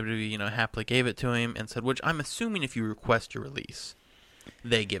 and WWE, happily gave it to him and said, which I'm assuming if you request your release,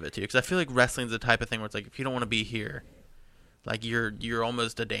 they give it to you. Because I feel like wrestling's the type of thing where it's like, if you don't want to be here, like you're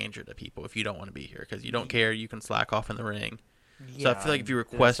almost a danger to people if you don't want to be here. Because you don't care, you can slack off in the ring. Yeah, so I feel like if you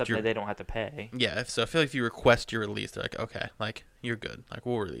request your... they don't have to pay. Yeah, so I feel like if you request your release, they're like, okay, like, you're good. Like,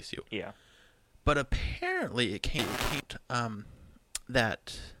 we'll release you. Yeah. But apparently it came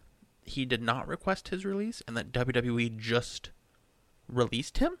that he did not request his release and that WWE just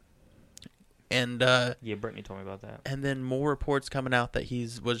released him. And yeah, Brittany told me about that. And then more reports coming out that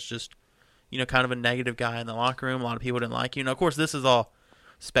was just, kind of a negative guy in the locker room. A lot of people didn't like you. Of course, this is all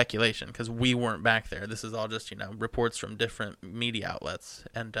speculation because we weren't back there. This is all just, reports from different media outlets.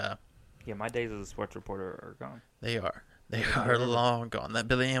 And yeah, my days as a sports reporter are gone. They are. They are long gone. That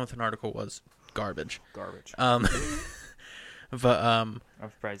Billy Hamilton article was garbage. But I'm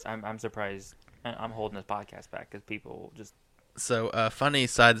surprised. I'm surprised. I'm holding this podcast back because people just... So, funny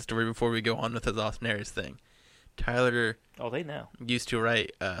side story before we go on with his Austin Aries thing. Tyler... Oh, they know. ...used to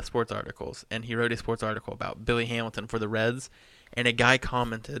write sports articles, and he wrote a sports article about Billy Hamilton for the Reds, and a guy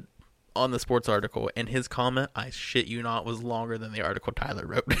commented on the sports article, and his comment, I shit you not, was longer than the article Tyler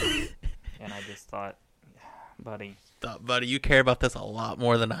wrote. And I just thought, buddy, you care about this a lot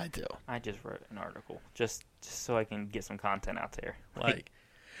more than I do. I just wrote an article just so I can get some content out there. Like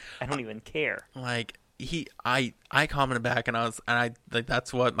I don't even care. Like I commented back and I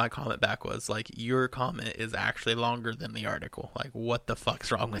that's what my comment back was. Like, your comment is actually longer than the article. Like, what the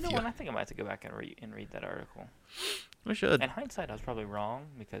fuck's wrong with you? And I think I might have to go back and read that article. We should. In hindsight, I was probably wrong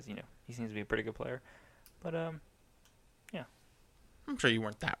because he seems to be a pretty good player, but yeah. I'm sure you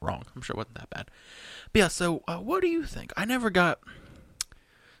weren't that wrong. I'm sure it wasn't that bad. But yeah, so what do you think? I never got...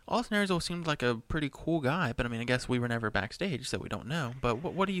 Austin Aries always seemed like a pretty cool guy, but I mean, I guess we were never backstage, so we don't know. But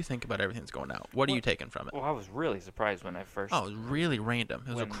what do you think about everything that's going out? What are you taking from it? Well, I was really surprised when I first... Oh, it was really random.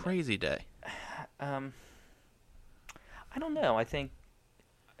 It was a crazy day. I don't know. I think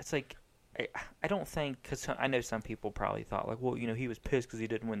it's like... I don't think... Because I know some people probably thought, like, well, he was pissed because he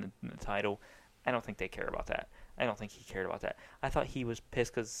didn't win the title. I don't think they care about that. I don't think he cared about that. I thought he was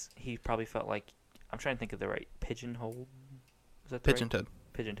pissed because he probably felt like... I'm trying to think of the right... Pigeonhole? Was that the Pigeon-toed.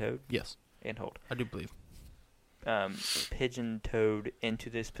 Pigeon-toed? Yes. And hold. I do believe. Pigeon-toed into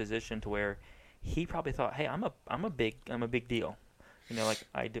this position to where he probably thought, hey, I'm a big deal. Like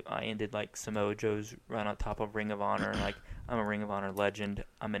I ended like Samoa Joe's run on top of Ring of Honor, and like I'm a Ring of Honor legend.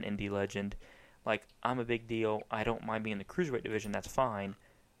 I'm an indie legend. Like, I'm a big deal. I don't mind being in the cruiserweight division. That's fine.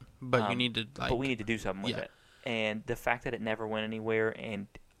 But you need to But we need to do something with it. And the fact that it never went anywhere, and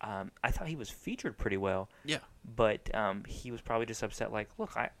I thought he was featured pretty well. Yeah. But he was probably just upset. Like,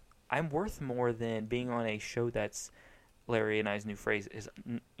 look, I'm worth more than being on a show that's, Larry and I's new phrase is,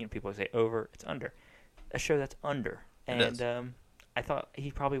 people say over, it's under. A show that's under. And I thought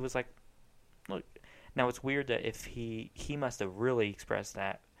he probably was like, look. Now it's weird that if he must have really expressed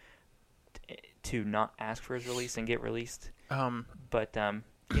that to not ask for his release and get released. But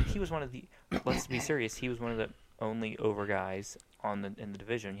he was one of the. Let's be serious. He was one of the only over guys in the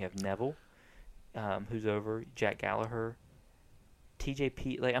division. You have Neville, who's over. Jack Gallagher,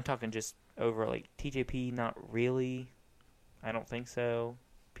 TJP. Like, I'm talking just over. Like, TJP, not really. I don't think so.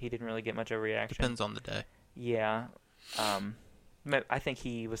 He didn't really get much of a reaction. Depends on the day. Yeah. I think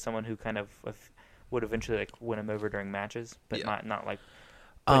he was someone who kind of would eventually like win him over during matches, but not like.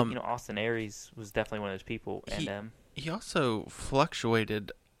 But, Austin Aries was definitely one of those people, and he also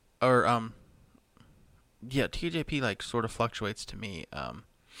fluctuated, or TJP like sort of fluctuates to me,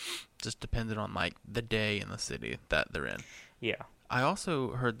 just depending on like the day and the city that they're in. Yeah. I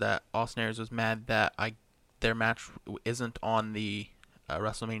also heard that Austin Aries was mad that their match isn't on the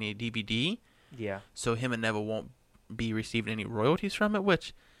WrestleMania DVD. Yeah. So him and Neville won't be receiving any royalties from it,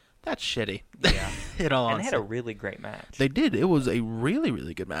 which that's shitty. Yeah. And they had a really great match. They did. It was a really,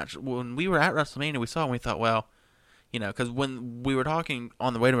 really good match. When we were at WrestleMania, we saw it and we thought, well, because when we were talking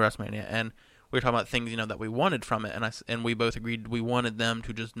on the way to WrestleMania and we were talking about things, that we wanted from it, and we both agreed we wanted them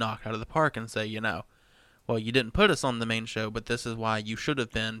to just knock out of the park and say, well, well, you didn't put us on the main show, but this is why you should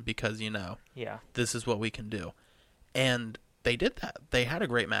have been, because, Yeah. this is what we can do. And they did that. They had a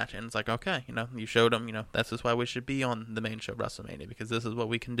great match, and it's like, okay, you showed them, this is why we should be on the main show of WrestleMania, because this is what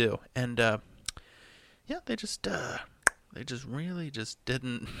we can do. And, they just really just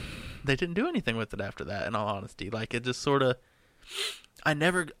didn't, they didn't do anything with it after that, in all honesty. Like, it just sort of, I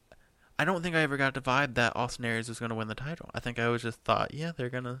don't think I ever got the vibe that Austin Aries was going to win the title. I think I always just thought, they're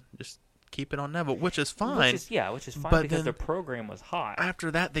going to just keep it on Neville, which is fine. Which is fine, but because the program was hot.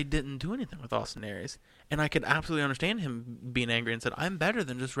 After that, they didn't do anything with Austin Aries. And I could absolutely understand him being angry and said, I'm better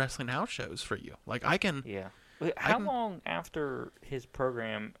than just wrestling house shows for you. Like, I can... Yeah. How long after his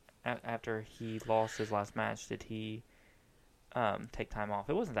program, after he lost his last match, did he take time off?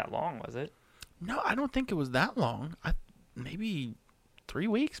 It wasn't that long, was it? No, I don't think it was that long. Maybe 3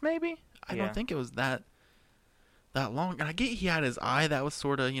 weeks, maybe? I don't think it was that long. And I get he had his eye that was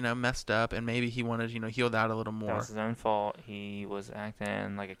sort of, messed up, and maybe he wanted, healed out a little more. That was his own fault. He was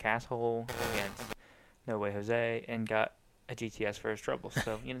acting like a casshole against No Way Jose and got a GTS for his trouble.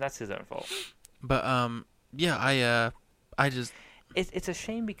 So, that's his own fault. But, I just... It's a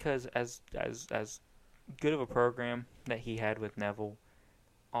shame, because as good of a program that he had with Neville,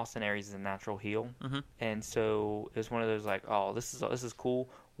 Austin Aries is a natural heel. Mm-hmm. And so it was one of those like, oh, this is cool.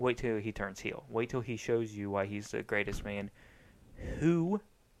 Wait till he turns heel. Wait till he shows you why he's the greatest man who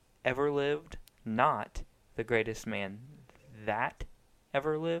ever lived, not the greatest man that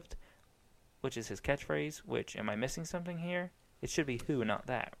ever lived, which is his catchphrase, which, am I missing something here? It should be who, not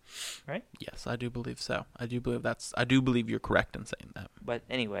that, right? Yes, I do believe so. I do believe you're correct in saying that. But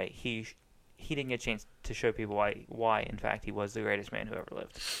anyway, he didn't get a chance to show people why in fact he was the greatest man who ever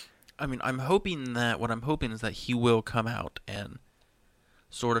lived. I mean, what I'm hoping is that he will come out and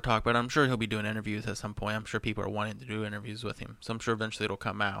sort of talk, but I'm sure he'll be doing interviews at some point. I'm sure people are wanting to do interviews with him, so I'm sure eventually it'll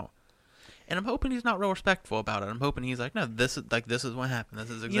come out. And I'm hoping he's not real respectful about it. I'm hoping he's like, no, this is what happened.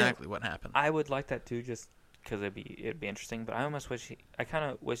 This is exactly what happened. I would like that too, just because it'd be interesting. But I almost I kind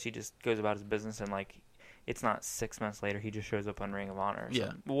of wish he just goes about his business, and like, it's not 6 months later he just shows up on Ring of Honor.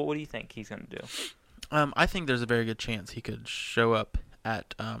 Yeah. What do you think he's going to do? I think there's a very good chance he could show up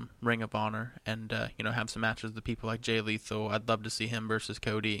at Ring of Honor and have some matches with people like Jay Lethal. I'd love to see him versus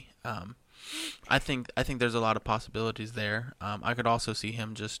Cody. I think there's a lot of possibilities there. I could also see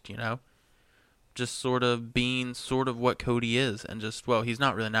him just sort of being sort of what Cody is, and he's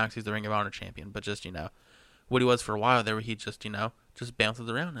not really now because he's the Ring of Honor champion, but just what he was for a while there, where he just bounces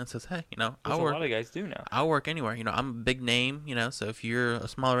around and says, hey, a lot of guys do now. I'll work anywhere. I'm a big name, so if you're a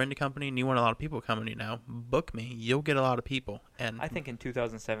smaller indie company and you want a lot of people coming to you, book me. You'll get a lot of people. And I think in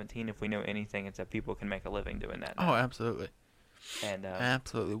 2017, if we know anything, it's that people can make a living doing that now. Oh, absolutely. And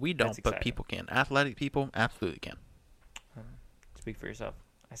absolutely. We don't, but people can. Athletic people absolutely can. Speak for yourself.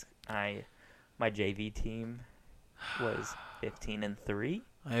 My JV team was 15-3.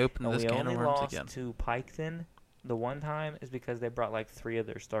 I opened this can of worms again. We only lost to Piketon the one time is because they brought like 3 of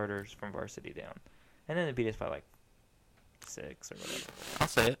their starters from varsity down, and then they beat us by like 6 or whatever. I'll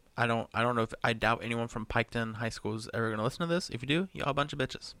say it. I don't know if I doubt anyone from Piketon High School is ever gonna listen to this. If you do, y'all a bunch of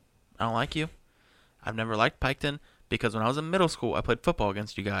bitches. I don't like you. I've never liked Piketon because when I was in middle school, I played football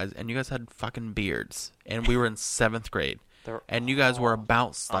against you guys, and you guys had fucking beards, and we were in 7th grade, and you guys were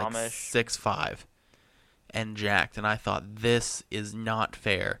about like 6'5" and jacked, and I thought, this is not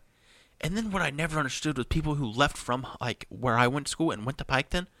fair. And then what I never understood was people who left from like where I went to school and went to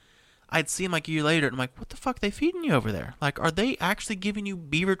Piketon. I'd see them like a year later, and I'm like, what the fuck are they feeding you over there? Like, are they actually giving you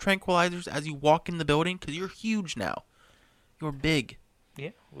beaver tranquilizers as you walk in the building? Because you're huge now. You're big. Yeah,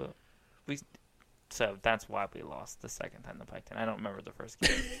 well, so that's why we lost the second time to Piketon. I don't remember the first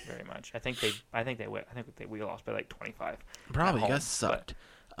game very much. I think we lost by like 25. Probably, you guys sucked.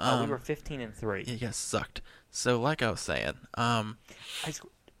 We were 15-3. Yeah, you guys sucked. So, like I was saying, hold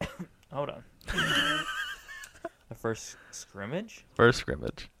on. The first scrimmage? First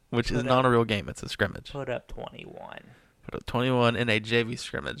scrimmage, which is not a real game. It's a scrimmage. Put up 21. Put up 21 in a JV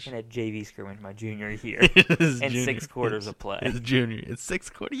scrimmage. In a JV scrimmage my junior year. And 6 quarters of play. It's junior. It's 6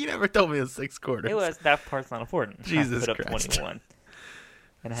 quarters. You never told me it was 6 quarters. It was. That part's not important. Jesus I put Christ. up 21.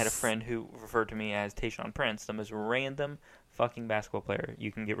 And I had a friend who referred to me as Tayshaun Prince, the most random fucking basketball player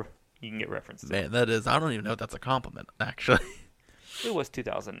you can get references to. Man, that is. I don't even know if that's a compliment, actually. It was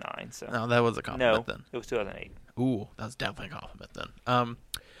 2009, so. No, that was a compliment then. It was 2008. Ooh, that was definitely a compliment then.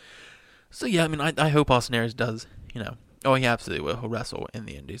 So yeah, I mean, I hope Austin Aries does, Oh, he absolutely will. He'll wrestle in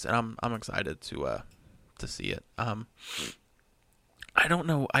the Indies, and I'm excited to see it. I don't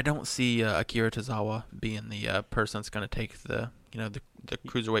know. I don't see Akira Tozawa being the person that's going to take the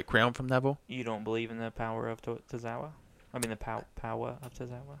cruiserweight crown from Neville. You don't believe in the power of Tozawa? I mean, the power of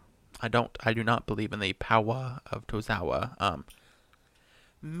Tozawa? I do not believe in the power of Tozawa.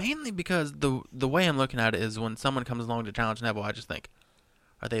 Mainly because the way I'm looking at it is when someone comes along to challenge Neville, I just think,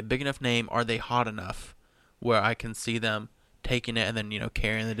 are they a big enough name? Are they hot enough where I can see them taking it and then,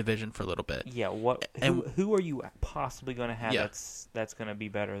 carrying the division for a little bit? Yeah, who are you possibly going to have that's going to be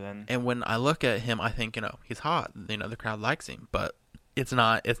better than... And when I look at him, I think, he's hot. The crowd likes him, but it's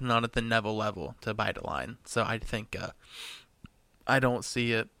not at the Neville level to bite a line. So I think I don't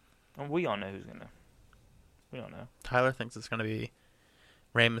see it. We all know who's going to... We don't know. Tyler thinks it's going to be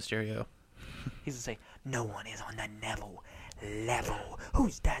Rey Mysterio. He's going to say, no one is on the Neville level.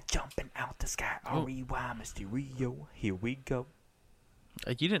 Who's that jumping out the sky? R-E-Y Mysterio. Here we go.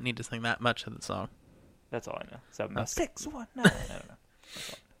 You didn't need to sing that much of the song. That's all I know. 7-6-1-9.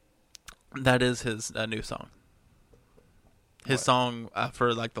 That is his new song. His song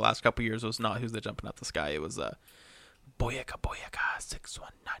for like the last couple years was not "Who's That Jumping Out the Sky." It was "Boyaka Boyaka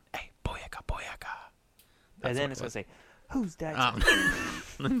 619 Boyaka Boyaka." And then it's gonna say, "Who's that?"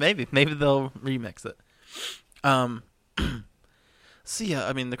 Maybe they'll remix it. So yeah,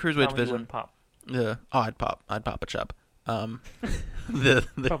 I mean the cruiserweight division. Pop. Yeah, I'd pop a chub. Pop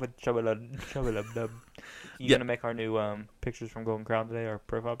a chub. You gonna make our new pictures from Golden Crown today, our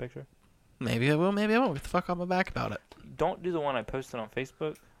profile picture? Maybe I will, maybe I won't. Get the fuck on my back about it. Don't do the one I posted on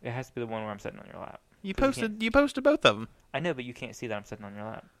Facebook. It has to be the one where I'm sitting on your lap. You posted both of them. I know, but you can't see that I'm sitting on your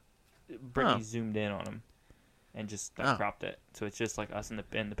lap. Brittany zoomed in on them and just cropped it, so it's just like us in the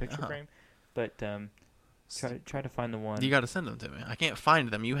picture frame. But try to find the one. You got to send them to me. I can't find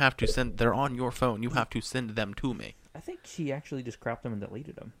them. You have to send. They're on your phone. You have to send them to me. I think she actually just cropped them and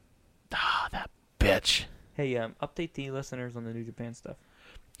deleted them. Ah, that bitch. Hey, update the listeners on the New Japan stuff.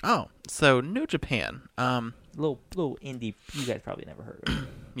 Oh, so New Japan. Little indie. You guys probably never heard of it.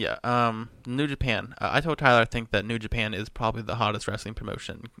 Yeah. New Japan. I told Tyler I think that New Japan is probably the hottest wrestling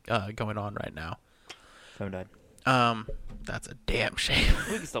promotion going on right now. Phone died. That's a damn shame.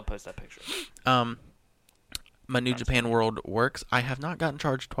 We can still post that picture. My New Japan World works. I have not gotten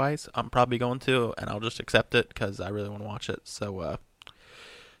charged twice. I'm probably going to, and I'll just accept it because I really want to watch it. So,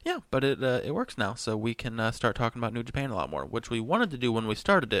 yeah, but it works now, so we can start talking about New Japan a lot more, which we wanted to do when we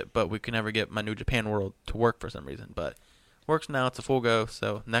started it, but we could never get my New Japan World to work for some reason. But works now. It's a full go.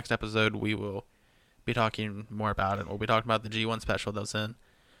 So next episode we will be talking more about it. We'll be talking about the G1 special that was in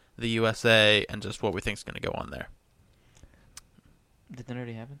the USA and just what we think is going to go on there. Did that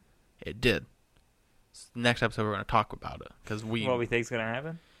already happen? It did. Next episode we're going to talk about it because what we think is going to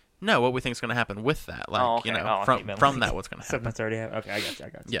happen. No, what we think is going to happen with that, like from that, what's going to happen. Something that's already happened. Okay, I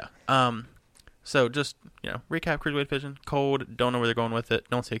got you. Yeah. So just recap Cruiserweight division. Cold. Don't know where they're going with it.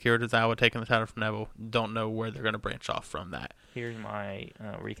 Don't see Akira Tozawa taking the title from Neville. Don't know where they're going to branch off from that. Here's my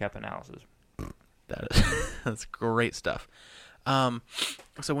recap analysis. That's great stuff.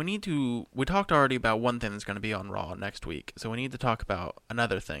 So we talked already about one thing that's going to be on Raw next week. So we need to talk about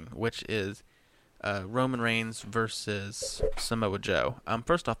another thing, which is Roman Reigns versus Samoa Joe.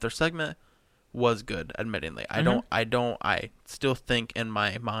 First off, their segment was good, admittingly. I still think in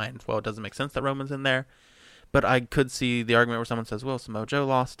my mind, well, it doesn't make sense that Roman's in there, but I could see the argument where someone says, well, Samoa Joe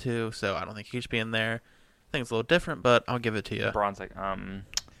lost too, so I don't think he should be in there. I think it's a little different, but I'll give it to you. Braun's like,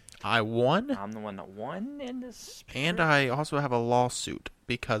 I won. I'm the one that won in this picture. And I also have a lawsuit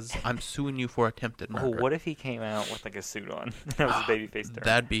because I'm suing you for attempted murder. Oh, what if he came out with like a suit on? That was his babyface turn.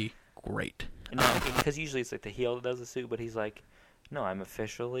 That'd be great. No, because usually it's like the heel that does the suit, but he's like, no, I'm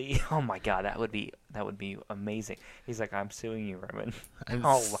officially. Oh my god, that would be amazing. He's like, I'm suing you, Roman. I'm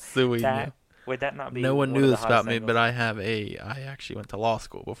suing you. Would that not be? No one knew this about me, but I actually went to law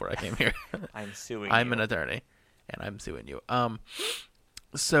school before I came here. I'm suing you. I'm an attorney, and I'm suing you.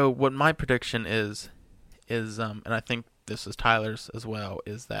 So what my prediction is, and I think this is Tyler's as well,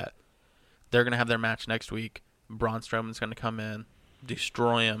 is that they're gonna have their match next week. Braun Strowman's gonna come in,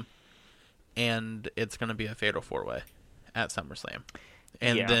 destroy him, and it's gonna be a fatal 4-way at SummerSlam.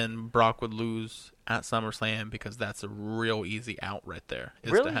 And then Brock would lose at SummerSlam because that's a real easy out right there.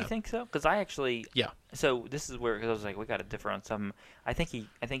 Really, you think so? Because I actually, yeah. So this is where, because I was like, we got to differ on some. I think he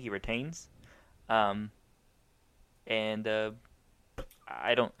retains, and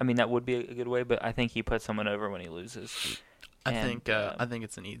I don't. I mean, that would be a good way, but I think he puts someone over when he loses. I think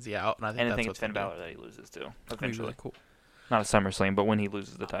it's an easy out, and I think it's Finn Balor that he loses too. Eventually, really cool. Not a SummerSlam, but when he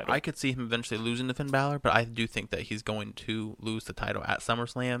loses the title. I could see him eventually losing to Finn Balor, but I do think that he's going to lose the title at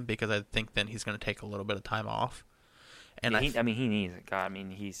SummerSlam because I think then he's going to take a little bit of time off. And he needs it. God, I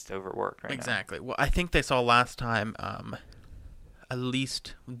mean, he's overworked right now. Exactly. Well, I think they saw last time, at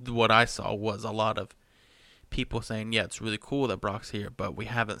least what I saw was a lot of people saying, yeah, it's really cool that Brock's here, but we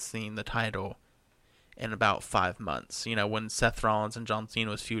haven't seen the title in about 5 months. You know, when Seth Rollins and John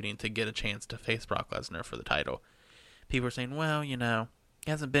Cena was feuding to get a chance to face Brock Lesnar for the title. People were saying, well, you know,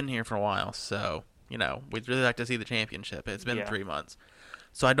 he hasn't been here for a while, so, you know, we'd really like to see the championship. It's been 3 months.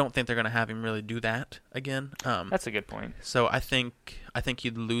 So I don't think they're going to have him really do that again. That's a good point. So I think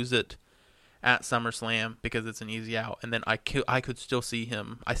he'd lose it at SummerSlam because it's an easy out, and then I could still see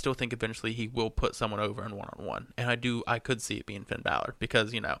him. I still think eventually he will put someone over in one-on-one, and I could see it being Finn Balor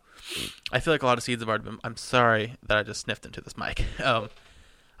because, you know, I feel like a lot of seeds have already been. I'm sorry that I just sniffed into this mic.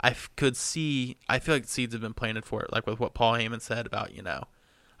 I feel like seeds have been planted for it, like with what Paul Heyman said about, you know,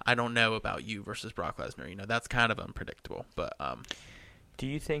 I don't know about you versus Brock Lesnar. You know, that's kind of unpredictable, but do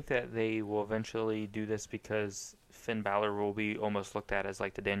you think that they will eventually do this because Finn Balor will be almost looked at as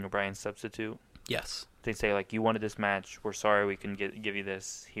like the Daniel Bryan substitute? Yes. They say, like, you wanted this match. We're sorry we can give you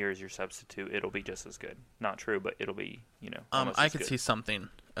this. Here's your substitute. It'll be just as good. Not true, but it'll be, you know, almost I as could good. see something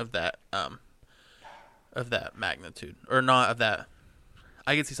of that magnitude, or not of that.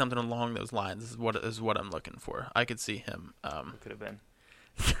 I could see something along those lines. Is what I'm looking for. I could see him. Could have been.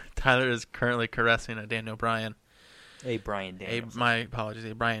 Tyler is currently caressing a Daniel Bryan. A Bryan Danielson. My apologies.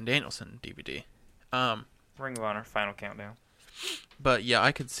 A Bryan Danielson DVD. Ring of Honor Final Countdown. But yeah,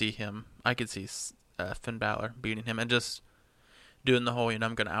 I could see him. I could see Finn Balor beating him and just doing the whole, you know,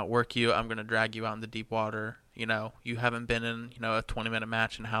 I'm going to outwork you. I'm going to drag you out in the deep water. You know, you haven't been in, you know, a 20-minute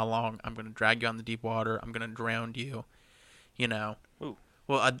match in how long? I'm going to drag you out in the deep water. I'm going to drown you. You know. Ooh.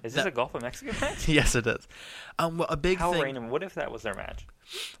 Well, is this a Gulf of Mexico match? Yes, it is. Well, a big how thing. Random. What if that was their match?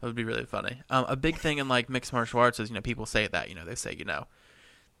 That would be really funny. A big thing in like mixed martial arts is, you know, people say that, you know, they say, you know,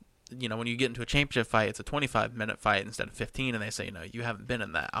 when you get into a championship fight, it's a 25-minute fight instead of 15, and they say, you know, you haven't been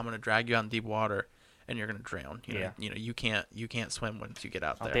in that. I'm going to drag you out in deep water, and you're going to drown. You know, you can't swim once you get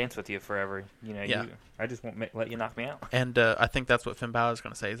out there. I'll dance with you forever. You know, yeah. I just won't let you knock me out. And I think that's what Finn Balor's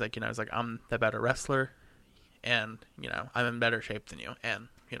going to say. He's like, you know, he's like, I'm the better wrestler, and, you know, I'm in better shape than you. And,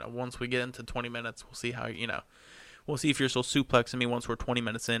 you know, once we get into 20 minutes, we'll see how, you know, we'll see if you're still suplexing me once we're 20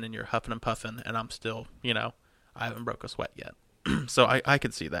 minutes in and you're huffing and puffing, and I'm still, you know, I haven't broke a sweat yet. So I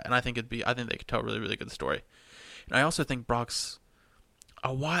could see that, and I think they could tell a really, really good story. And I also think Brock's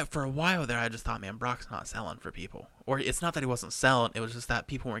for a while there, I just thought, man, Brock's not selling for people. Or it's not that he wasn't selling, it was just that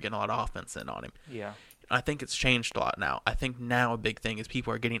people weren't getting a lot of offense in on him. Yeah. I think it's changed a lot now. I think now a big thing is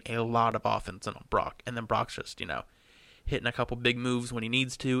people are getting a lot of offense in on Brock, and then Brock's just, you know, hitting a couple big moves when he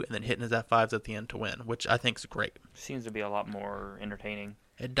needs to, and then hitting his F5s at the end to win, which I think is great. Seems to be a lot more entertaining.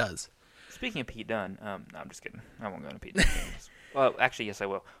 It does. Speaking of Pete Dunne, no, I'm just kidding. I won't go into Pete Dunne. Well, actually, yes, I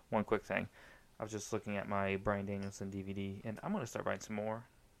will. One quick thing. I was just looking at my Bryan Danielson DVD, and I'm going to start buying some more.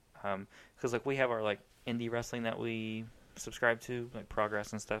 Because, like, we have our, like, indie wrestling that we subscribe to, like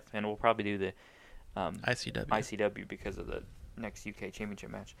Progress and stuff, and we'll probably do the ICW because of the next UK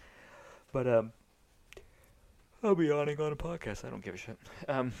Championship match. But I'll be yawning on a podcast. I don't give a shit.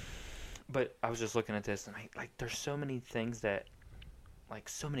 But I was just looking at this, and there's so many things that, like,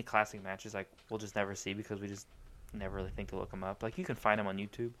 so many classic matches, like, we'll just never see because we just never really think to look them up. Like, you can find them on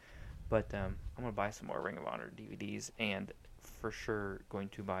YouTube, but I'm going to buy some more Ring of Honor DVDs, and for sure going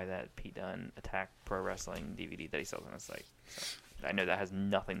to buy that Pete Dunne Attack Pro Wrestling DVD that he sells on his site. So I know that has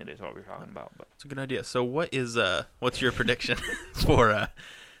nothing to do with what we're talking about, but it's a good idea. So what's your prediction for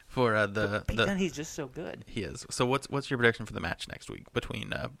the Pete Dunne? He's just so good. He is. So what's your prediction for the match next week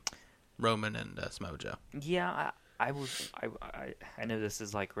between Roman and Samoa Joe? Yeah, I know this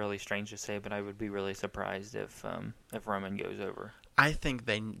is like really strange to say, but I would be really surprised if Roman goes over. I think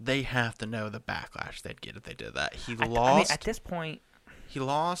they have to know the backlash they'd get if they did that. He lost. I mean, at this point, he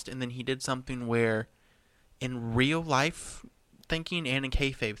lost, and then he did something where, in real life thinking and in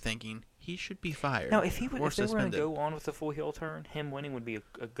kayfabe thinking, he should be fired. No, if they were going to go on with the full heel turn, him winning would be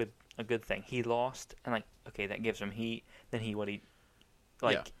a good thing. He lost, and okay, that gives him heat. Then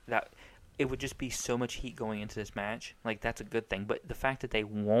that. It would just be so much heat going into this match. Like, that's a good thing. But the fact that they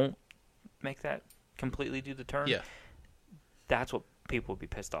won't make that completely do the turn, that's what people would be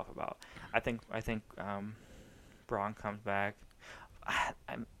pissed off about. I think Braun comes back.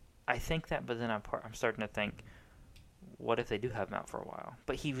 I think that, but then I'm starting to think, what if they do have him out for a while?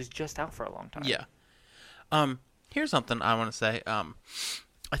 But he was just out for a long time. Yeah. Here's something I want to say.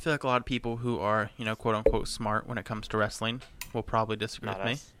 I feel like a lot of people who are, you know, quote unquote smart when it comes to wrestling will probably disagree with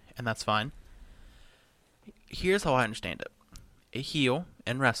me. And that's fine. Here's how I understand it. A heel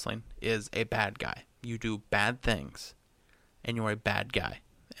in wrestling is a bad guy. You do bad things, and you're a bad guy.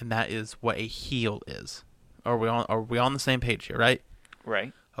 And that is what a heel is. Are we on the same page here, right?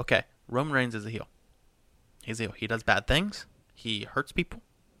 Right. Okay. Roman Reigns is a heel. He's a heel. He does bad things. He hurts people.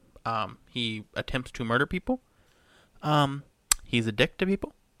 He attempts to murder people. He's a dick to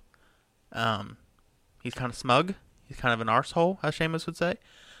people. He's kind of smug. He's kind of an arsehole, as Sheamus would say.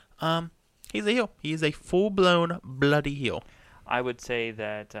 He's a heel. He's a full-blown bloody heel. I would say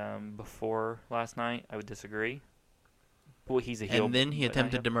that before last night, I would disagree. Well, he's a heel. And then he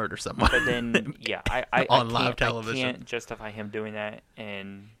attempted to murder someone. But then, yeah, I on live television. I can't justify him doing that.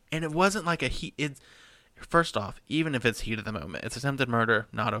 And it wasn't like a heat. First off, even if it's heat of the moment, it's attempted murder,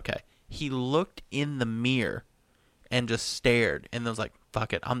 not okay. He looked in the mirror and just stared and was like,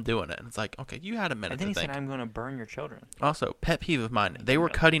 fuck it, I'm doing it. And it's like, okay, you had a minute to think. And then he said, I'm going to burn your children. Also, pet peeve of mine, they were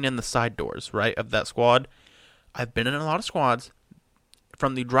cutting in the side doors, right, of that squad. I've been in a lot of squads.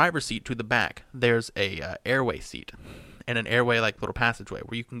 From the driver's seat to the back, there's a airway seat and an airway like little passageway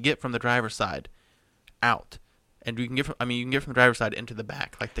where you can get from the driver's side out. And you can get from the driver's side into the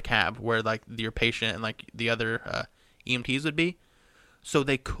back, like the cab, where like your patient and like the other EMTs would be. So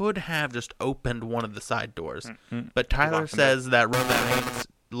they could have just opened one of the side doors. Mm-hmm. But Tyler says that Roman Reigns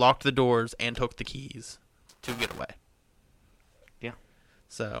locked the doors and took the keys to get away. Yeah.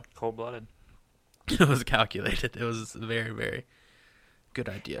 So cold-blooded. It was calculated. It was a very, very good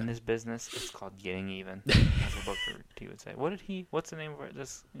idea. In this business, it's called getting even, as a Booker T would say. What's the name of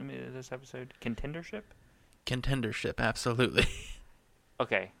this episode? Contendership? Contendership, absolutely.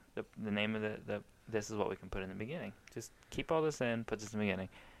 Okay, the name of this is what we can put in the beginning. Just keep all this in, put this in the beginning.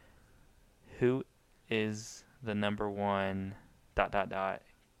 Who is the number one ... contendership ? ?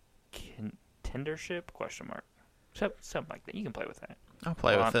 Something like that. You can play with that. I'll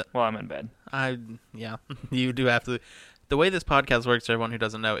play with it. While I'm in bed. Yeah, you do have to. The way this podcast works, for everyone who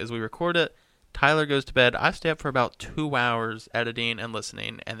doesn't know, is we record it. Tyler goes to bed. I stay up for about 2 hours editing and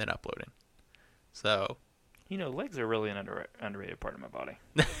listening and then uploading. So, legs are really an underrated part of my body.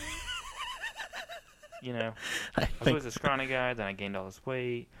 I was a scrawny guy, then I gained all this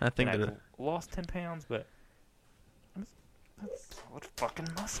weight. I think I lost 10 pounds, but that's solid fucking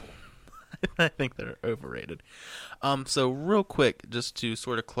muscle. I think they're overrated. So real quick, just to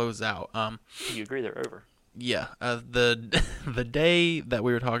sort of close out. You agree they're over? Yeah. The day that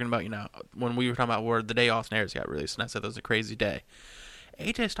we were talking about, when we were talking about where the day Austin Aries got released, and I said that was a crazy day.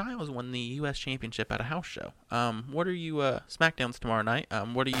 AJ Styles won the U.S. Championship at a house show. What are you, SmackDown's tomorrow night.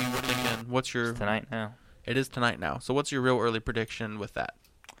 What are you thinking? What's your... It's tonight now. It is tonight now. So what's your real early prediction with that?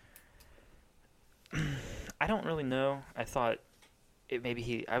 I don't really know. I thought I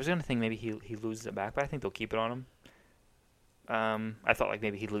was going to think maybe he loses it back, but I think they'll keep it on him. I thought like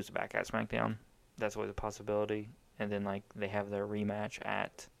maybe he'd lose it back at SmackDown. That's always a possibility. And then like they have their rematch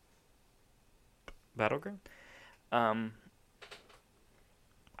at Battleground. I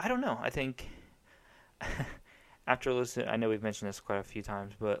don't know. I think after listening, I know we've mentioned this quite a few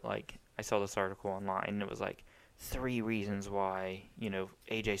times, but like I saw this article online and it was like 3 reasons why,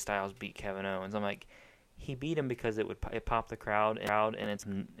 AJ Styles beat Kevin Owens. I'm like, he beat him because it popped the crowd and it's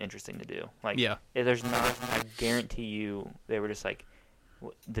interesting to do. Like, yeah. There's not, I guarantee you, they were just like,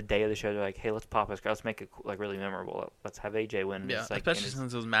 the day of the show, they're like, hey, let's pop this crowd. Let's make it like really memorable. Let's have AJ win. Yeah, like, especially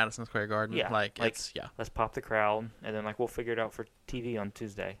since it was Madison Square Garden. Yeah, let's pop the crowd, and then like we'll figure it out for TV on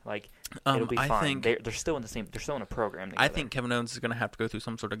Tuesday. Like, it'll be fine. They're still in they're still in a program together. I think Kevin Owens is going to have to go through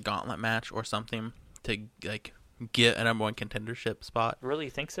some sort of gauntlet match or something to like get a number one contendership spot. Really,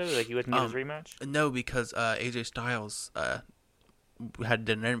 you think so? Like, he wouldn't get his rematch? No, because AJ Styles did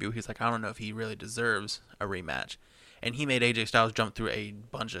an interview. He's like, I don't know if he really deserves a rematch. And he made AJ Styles jump through a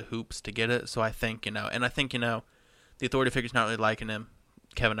bunch of hoops to get it. So I think, the authority figure's not really liking him.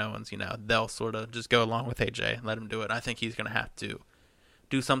 Kevin Owens, they'll sort of just go along with AJ and let him do it. And I think he's going to have to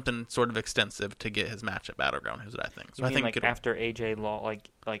do something sort of extensive to get his match at Battleground, is what I think. So I think like after AJ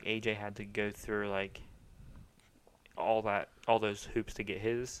like AJ had to go through like all those hoops to get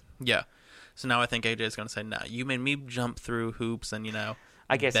his. Yeah. So now I think AJ is going to say, "No, you made me jump through hoops," and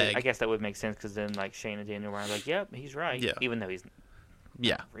I guess that would make sense because then like Shane and Daniel Bryan like, "Yep, he's right," even though he's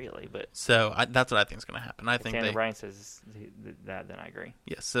not really. But so that's what I think is going to happen. I think Daniel Bryan says that, then I agree.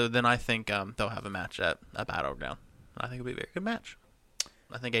 Yeah. So then I think they'll have a match at a Battleground. I think it'll be a very good match.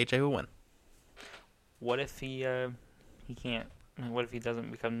 I think AJ will win. What if he can't? What if he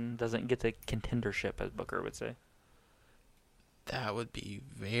doesn't get the contendership, as Booker would say? That would be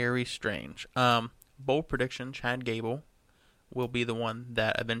very strange. Bold prediction: Chad Gable will be the one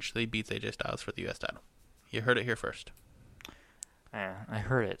that eventually beats AJ Styles for the U.S. title. You heard it here first. I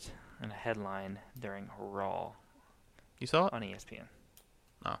heard it in a headline during Raw. You saw it? On ESPN.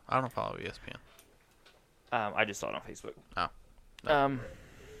 No, I don't follow ESPN. I just saw it on Facebook. Oh. No.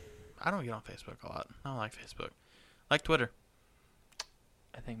 I don't get on Facebook a lot. I don't like Facebook. I like Twitter.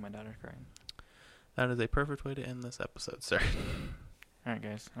 I think my daughter's crying. That is a perfect way to end this episode, sir. All right,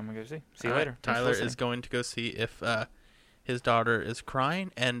 guys. I'm going to go see. See you later. Tyler is going to go see if His daughter is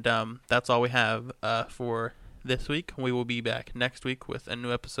crying, and that's all we have for this week. We will be back next week with a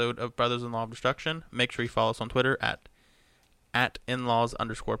new episode of Brothers-in-Law of Destruction. Make sure you follow us on Twitter at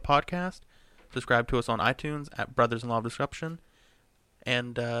 @inlaws_podcast. Subscribe to us on iTunes at Brothers-in-Law of Destruction.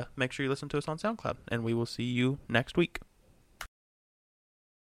 And make sure you listen to us on SoundCloud. And we will see you next week.